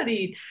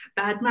بیارید.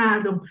 بعد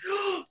مردم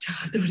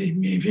چقدر داریم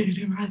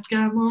میبریم از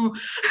گرما.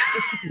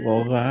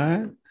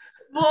 واقعا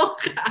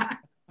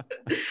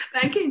و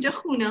اینکه اینجا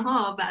خونه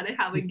ها برای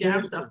هوای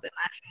گرم ساخته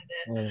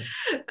نشده.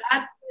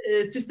 بعد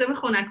سیستم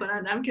خنک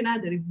کننده هم که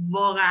نداری،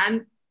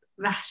 واقعا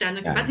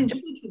وحشتناکه. بعد اینجا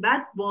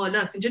رطوبت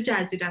بالاست، اینجا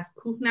جزیره است،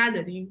 کوه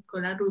نداریم،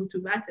 کلا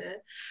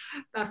رطوبته.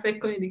 و فکر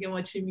کنید دیگه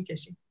ما چی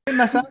میکشیم.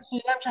 مثلا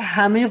شنیدم که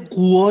همه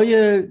قوای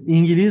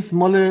انگلیس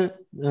مال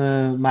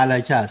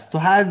ملکه است. تو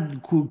هر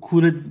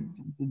کوره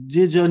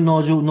جا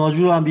ناجور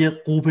رو هم یه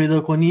قو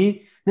پیدا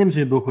کنی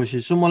نمیتونی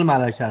بکشی چون مال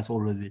ملکه است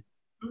اوردی.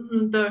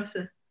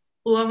 درسته.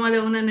 قوا مال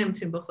اون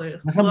نمیتونی بخوری.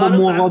 مثلا با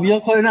مرغابیا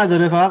کاری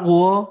نداره، فقط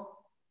قوا.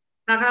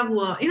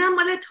 اینم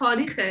مال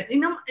تاریخه.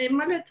 اینم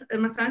مال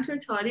مثلا توی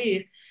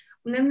تاریخ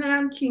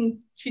نمیدونم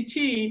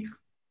چی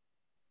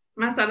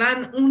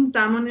مثلا اون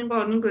زمان این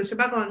قانون گذاشته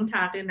بعد قانون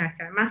تغییر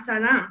نکرد.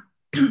 مثلا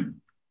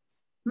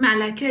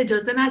ملکه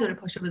اجازه نداره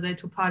پاشو بذاری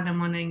تو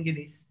پارلمان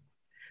انگلیس،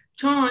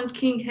 چون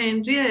کینگ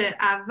هنری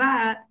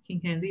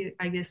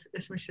اگه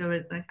اسمش رو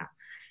بذارم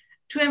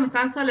توی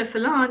مثلا سال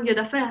فلان یه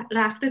دفعه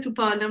رفته تو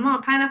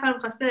پارلمان 5 نفر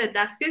می‌خواسته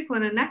دستگیر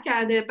کنه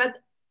نکرده.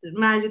 بعد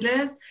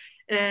مجلس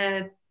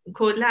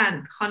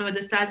کلاً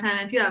خانواده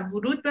سلطنتی رو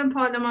ورود به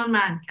پارلمان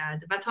منع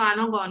کرده و تا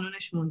الان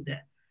قانونش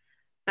مونده.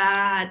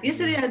 بعد یه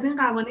سری از این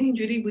قوانین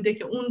اینجوری بوده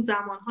که اون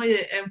زمانهای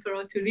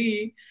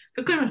امپراتوری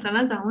فکر کنم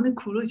مثلا زمان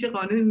کوروش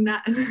قانون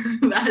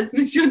وضع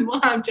میشد،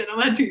 ما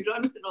همچنان تو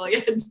ایران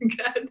رعایت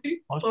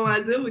میکردیم. با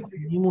مزه بود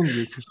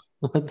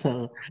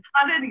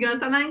آره دیگه.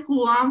 مثلا این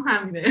قوا هم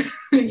همینه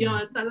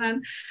یا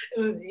مثلا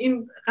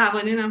این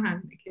قوانین هم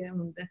همینه که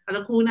مونده.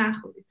 حالا قو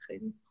نخورید،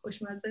 خیلی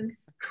خوشمزه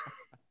نیست.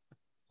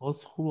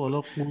 خوب.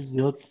 حالا قو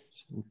زیاد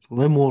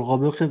و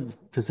مرغابی خیلی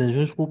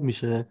پسنجونش خوب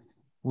میشه،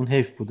 اون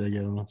حیف بود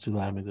اگر اون چی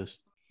برمی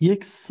داشت.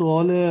 یک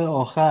سوال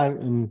آخر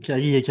که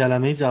اگه یک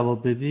کلمه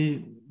جواب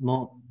بدی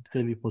ما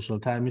خیلی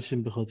خوشحال‌تر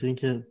میشیم، به خاطر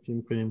اینکه فکر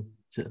می‌کنیم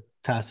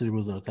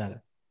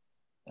تاثیرگذارتره.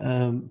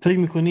 فکر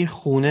می‌کنی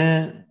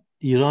خونه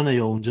ایرانه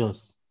یا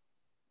اونجاست؟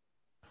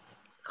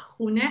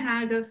 خونه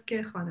هر جاست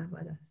که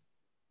خانواده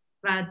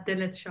و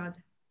دلت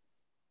شاده.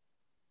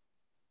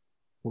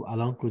 خب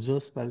الان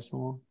کجاست برای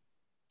شما؟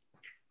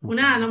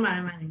 خونه الان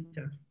برای من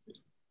اینجاست.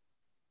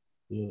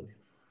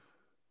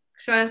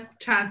 شاید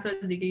چند سال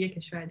دیگه یک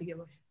کشور دیگه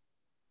باشه.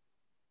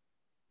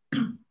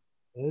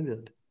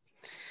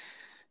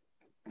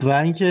 و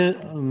اینکه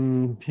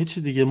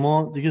هیچی دیگه،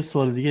 ما دیگه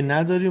سوال دیگه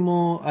نداریم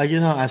و اگه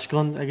نه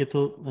اشکان اگه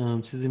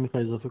تو چیزی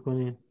میخوای اضافه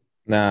کنی؟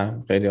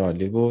 نه خیلی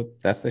عالی بود،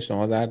 دست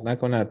شما درد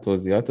نکنه.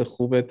 توضیحات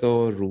خوبت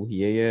و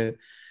روحیه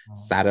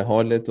سر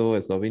حالت و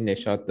حسابی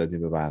نشاط دادی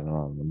به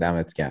برنامه.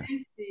 دمت گرم.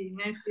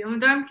 مرسی.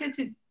 امیدوارم که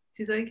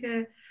چیزایی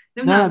که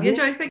نمیدونم یه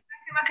جایی فکر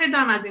کنم من خیلی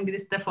دارم از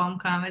انگلیس دفاع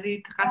میکنم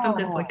ولی قسم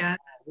دفاع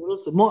کردم.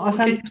 درسته. ما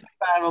اصلا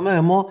برنامه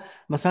ما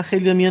مثلا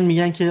خیلی میان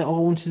میگن که آقا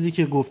اون چیزی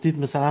که گفتید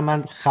مثلا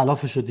من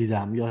خلافشو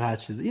دیدم یا هر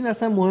چیز. این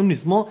اصلا مهم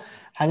نیست. ما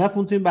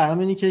هدفمون توی برنامه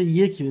اینه که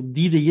یک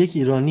دید یک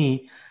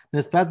ایرانی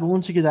نسبت به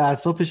اون چی که در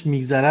اطرافش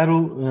میگذره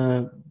رو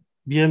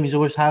بیایم اینجا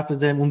باش حرف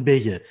بزنیم اون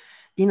بگه.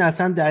 این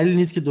اصلا دلیل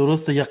نیست که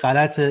درسته یا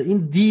غلطه. این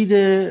دید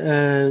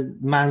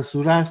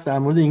منصوره است در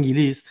مورد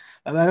انگلیس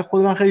و برای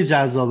خود من خیلی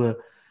جذابه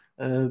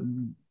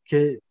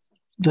که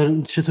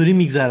چطوری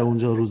میگذره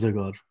اونجا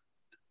روزگار.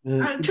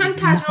 چون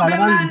تجربه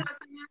من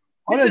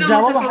آره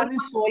جواب همین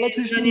سوالا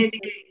توش نیست.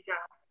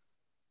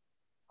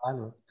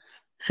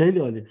 خیلی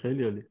عالی،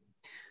 خیلی عالی،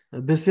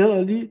 بسیار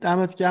عالی،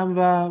 دمت گرم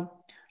و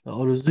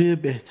آرزوی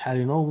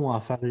بهترینا و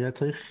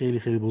موفقیت‌های خیلی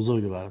خیلی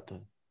بزرگی برات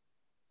دارم.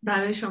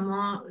 برای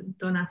شما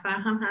دو نفر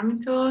هم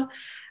همینطور.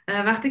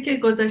 وقتی که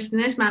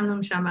گذاشتینش ممنون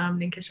میشم برام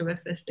لینکشو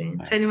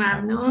بفرستین. خیلی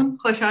ممنون،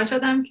 خوشحال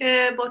شدم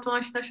که با تو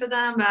آشنا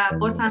شدم و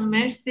باز هم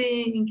مرسی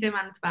اینکه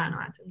منو تو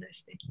برنامه‌تون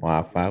داشتین.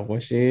 موفق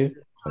باشی.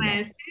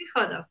 مرسی،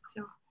 خدا.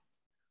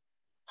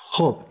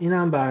 خب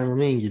اینم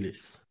برنامه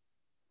انگلیس.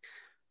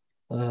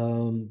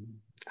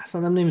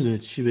 اصلا هم نمیدونه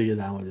چی بگه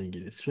در مورد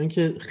انگلیس، چون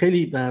که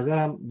خیلی به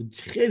نظرم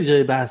خیلی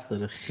جای بحث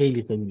داره،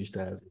 خیلی خیلی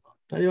بیشتر از این.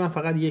 ولی من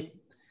فقط یک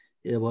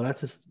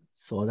عبارت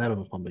ساده رو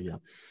میخوام بگم.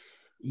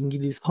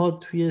 انگلیس ها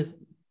توی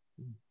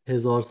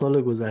 1000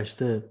 سال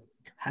گذشته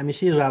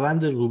همیشه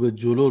روند رو به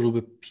جلو، رو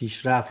به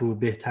پیشرفت، رو به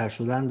بهتر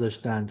شدن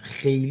داشتن.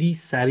 خیلی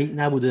سریع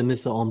نبوده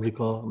مثل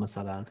آمریکا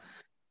مثلا،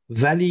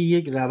 ولی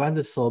یک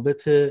روند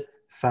ثابت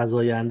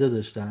فزاینده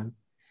داشتن.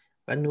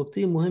 و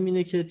نکته مهم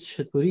اینه که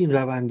چطوری این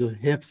روند رو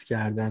حفظ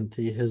کردن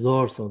طی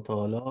 1000 سال تا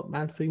حالا.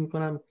 من فکر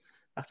میکنم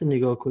وقتی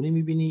نگاه کنی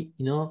میبینی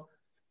اینا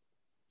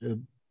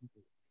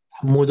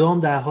مدام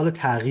در حال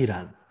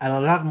تغییرن.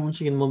 علیرغم اون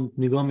چیزی که ما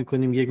نگاه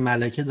میکنیم یک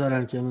ملکه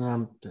دارن که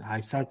من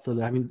 800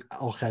 سال همین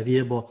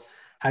آخریه با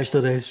 8 تا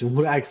رئیس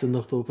جمهور عکس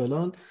انداخته و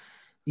فلان،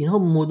 اینها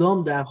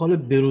مدام در حال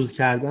بروز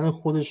کردن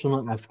خودشون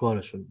و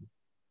افکارشون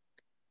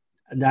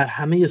در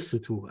همه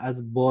سطوح،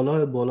 از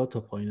بالا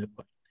تا پایین.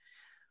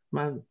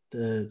 من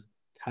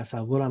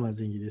تصورم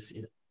از انگلیس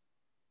اینه.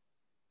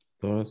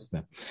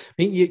 درسته.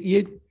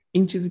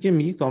 این چیزی که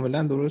میگی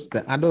کاملا درسته.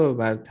 علاوه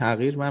بر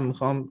تغییر من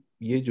میخوام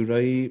یه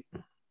جورایی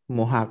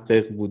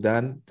محقق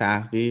بودن،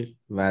 تحقیق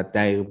و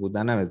دقیق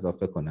بودن هم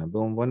اضافه کنم. به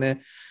عنوان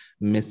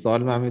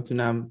مثال من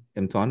میتونم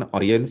امتحان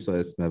آیلتس رو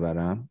اسم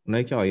ببرم.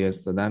 اونایی که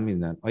آیلتس دادن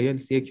میدونن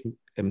آیلتس یک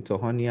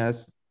امتحانی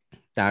است،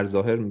 در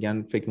ظاهر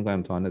میگن فکر میکنم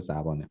امتحان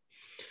زبانه،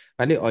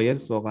 ولی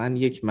آیلتس واقعا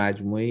یک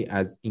مجموعی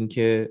از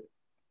اینکه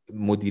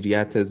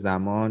مدیریت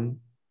زمان،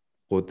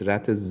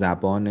 قدرت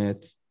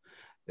زبانت،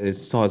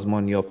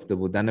 سازمان یافته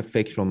بودن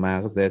فکر و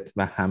مغزت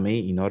و همه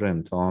اینا رو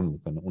امتحان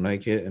میکنه. اونایی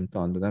که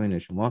امتحان دادم اینه،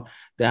 شما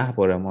 10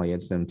 بار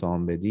آیلتس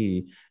امتحان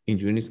بدی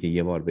اینجوری نیست که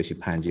یه بار بشی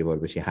 5، یه بار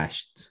بشی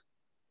 8.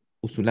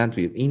 اصولا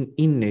توی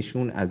این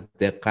نشون از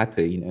دقت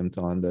این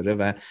امتحان داره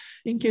و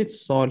اینکه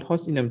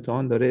سال‌هاست این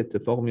امتحان داره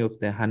اتفاق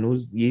میفته.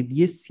 هنوز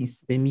یه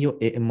سیستمی رو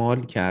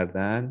اعمال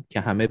کردن که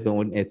همه به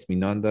اون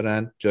اطمینان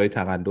دارن، جای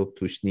تقلب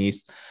توش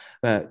نیست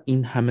و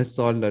این همه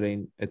سال داره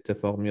این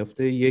اتفاق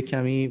میفته. یه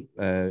کمی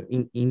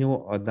اینو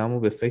آدمو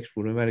به فکر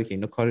فرو میبره که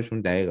اینا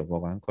کارشون دقیقه،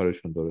 واقعا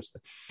کارشون درسته.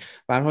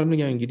 به هر حال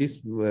میگم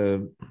انگلیس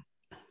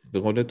به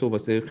قول تو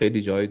واسه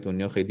خیلی جای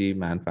دنیا خیلی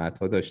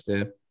منفعت‌ها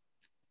داشته،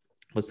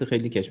 واسه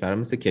خیلی کشورها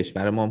مثل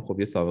کشور ما هم خب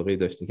یه سابقه‌ای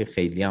داشته که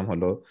خیلی هم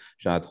حالا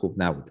شاید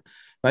خوب نبود،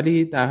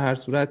 ولی در هر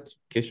صورت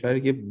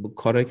کشوری که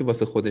کارهایی که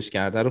واسه خودش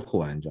کرده رو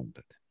خوب انجام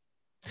داده.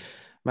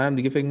 منم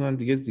دیگه فکر می‌کنم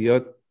دیگه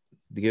زیاد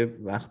دیگه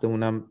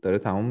وقتمونم داره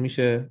تموم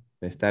میشه،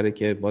 بهتره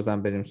که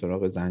بازم بریم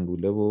سراغ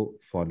زنگوله و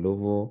فالو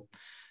و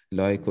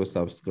لایک و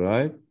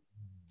سابسکرایب.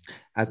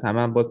 از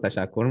همه هم باز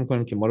تشکر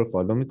میکنیم که ما رو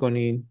فالو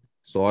میکنین،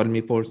 سوال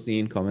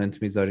میپرسین،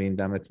 کامنت میذارین.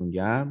 دمتون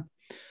گرم.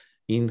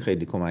 این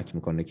خیلی کمک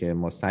میکنه که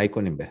ما سعی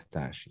کنیم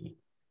بهتر شیم.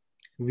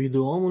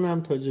 ویدیوهامون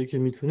هم تا جایی که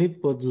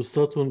میتونید با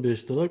دوستاتون به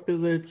اشتراک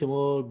بذارید که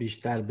ما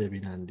بیشتر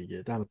ببینن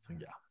دیگه. دمتون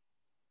گرم.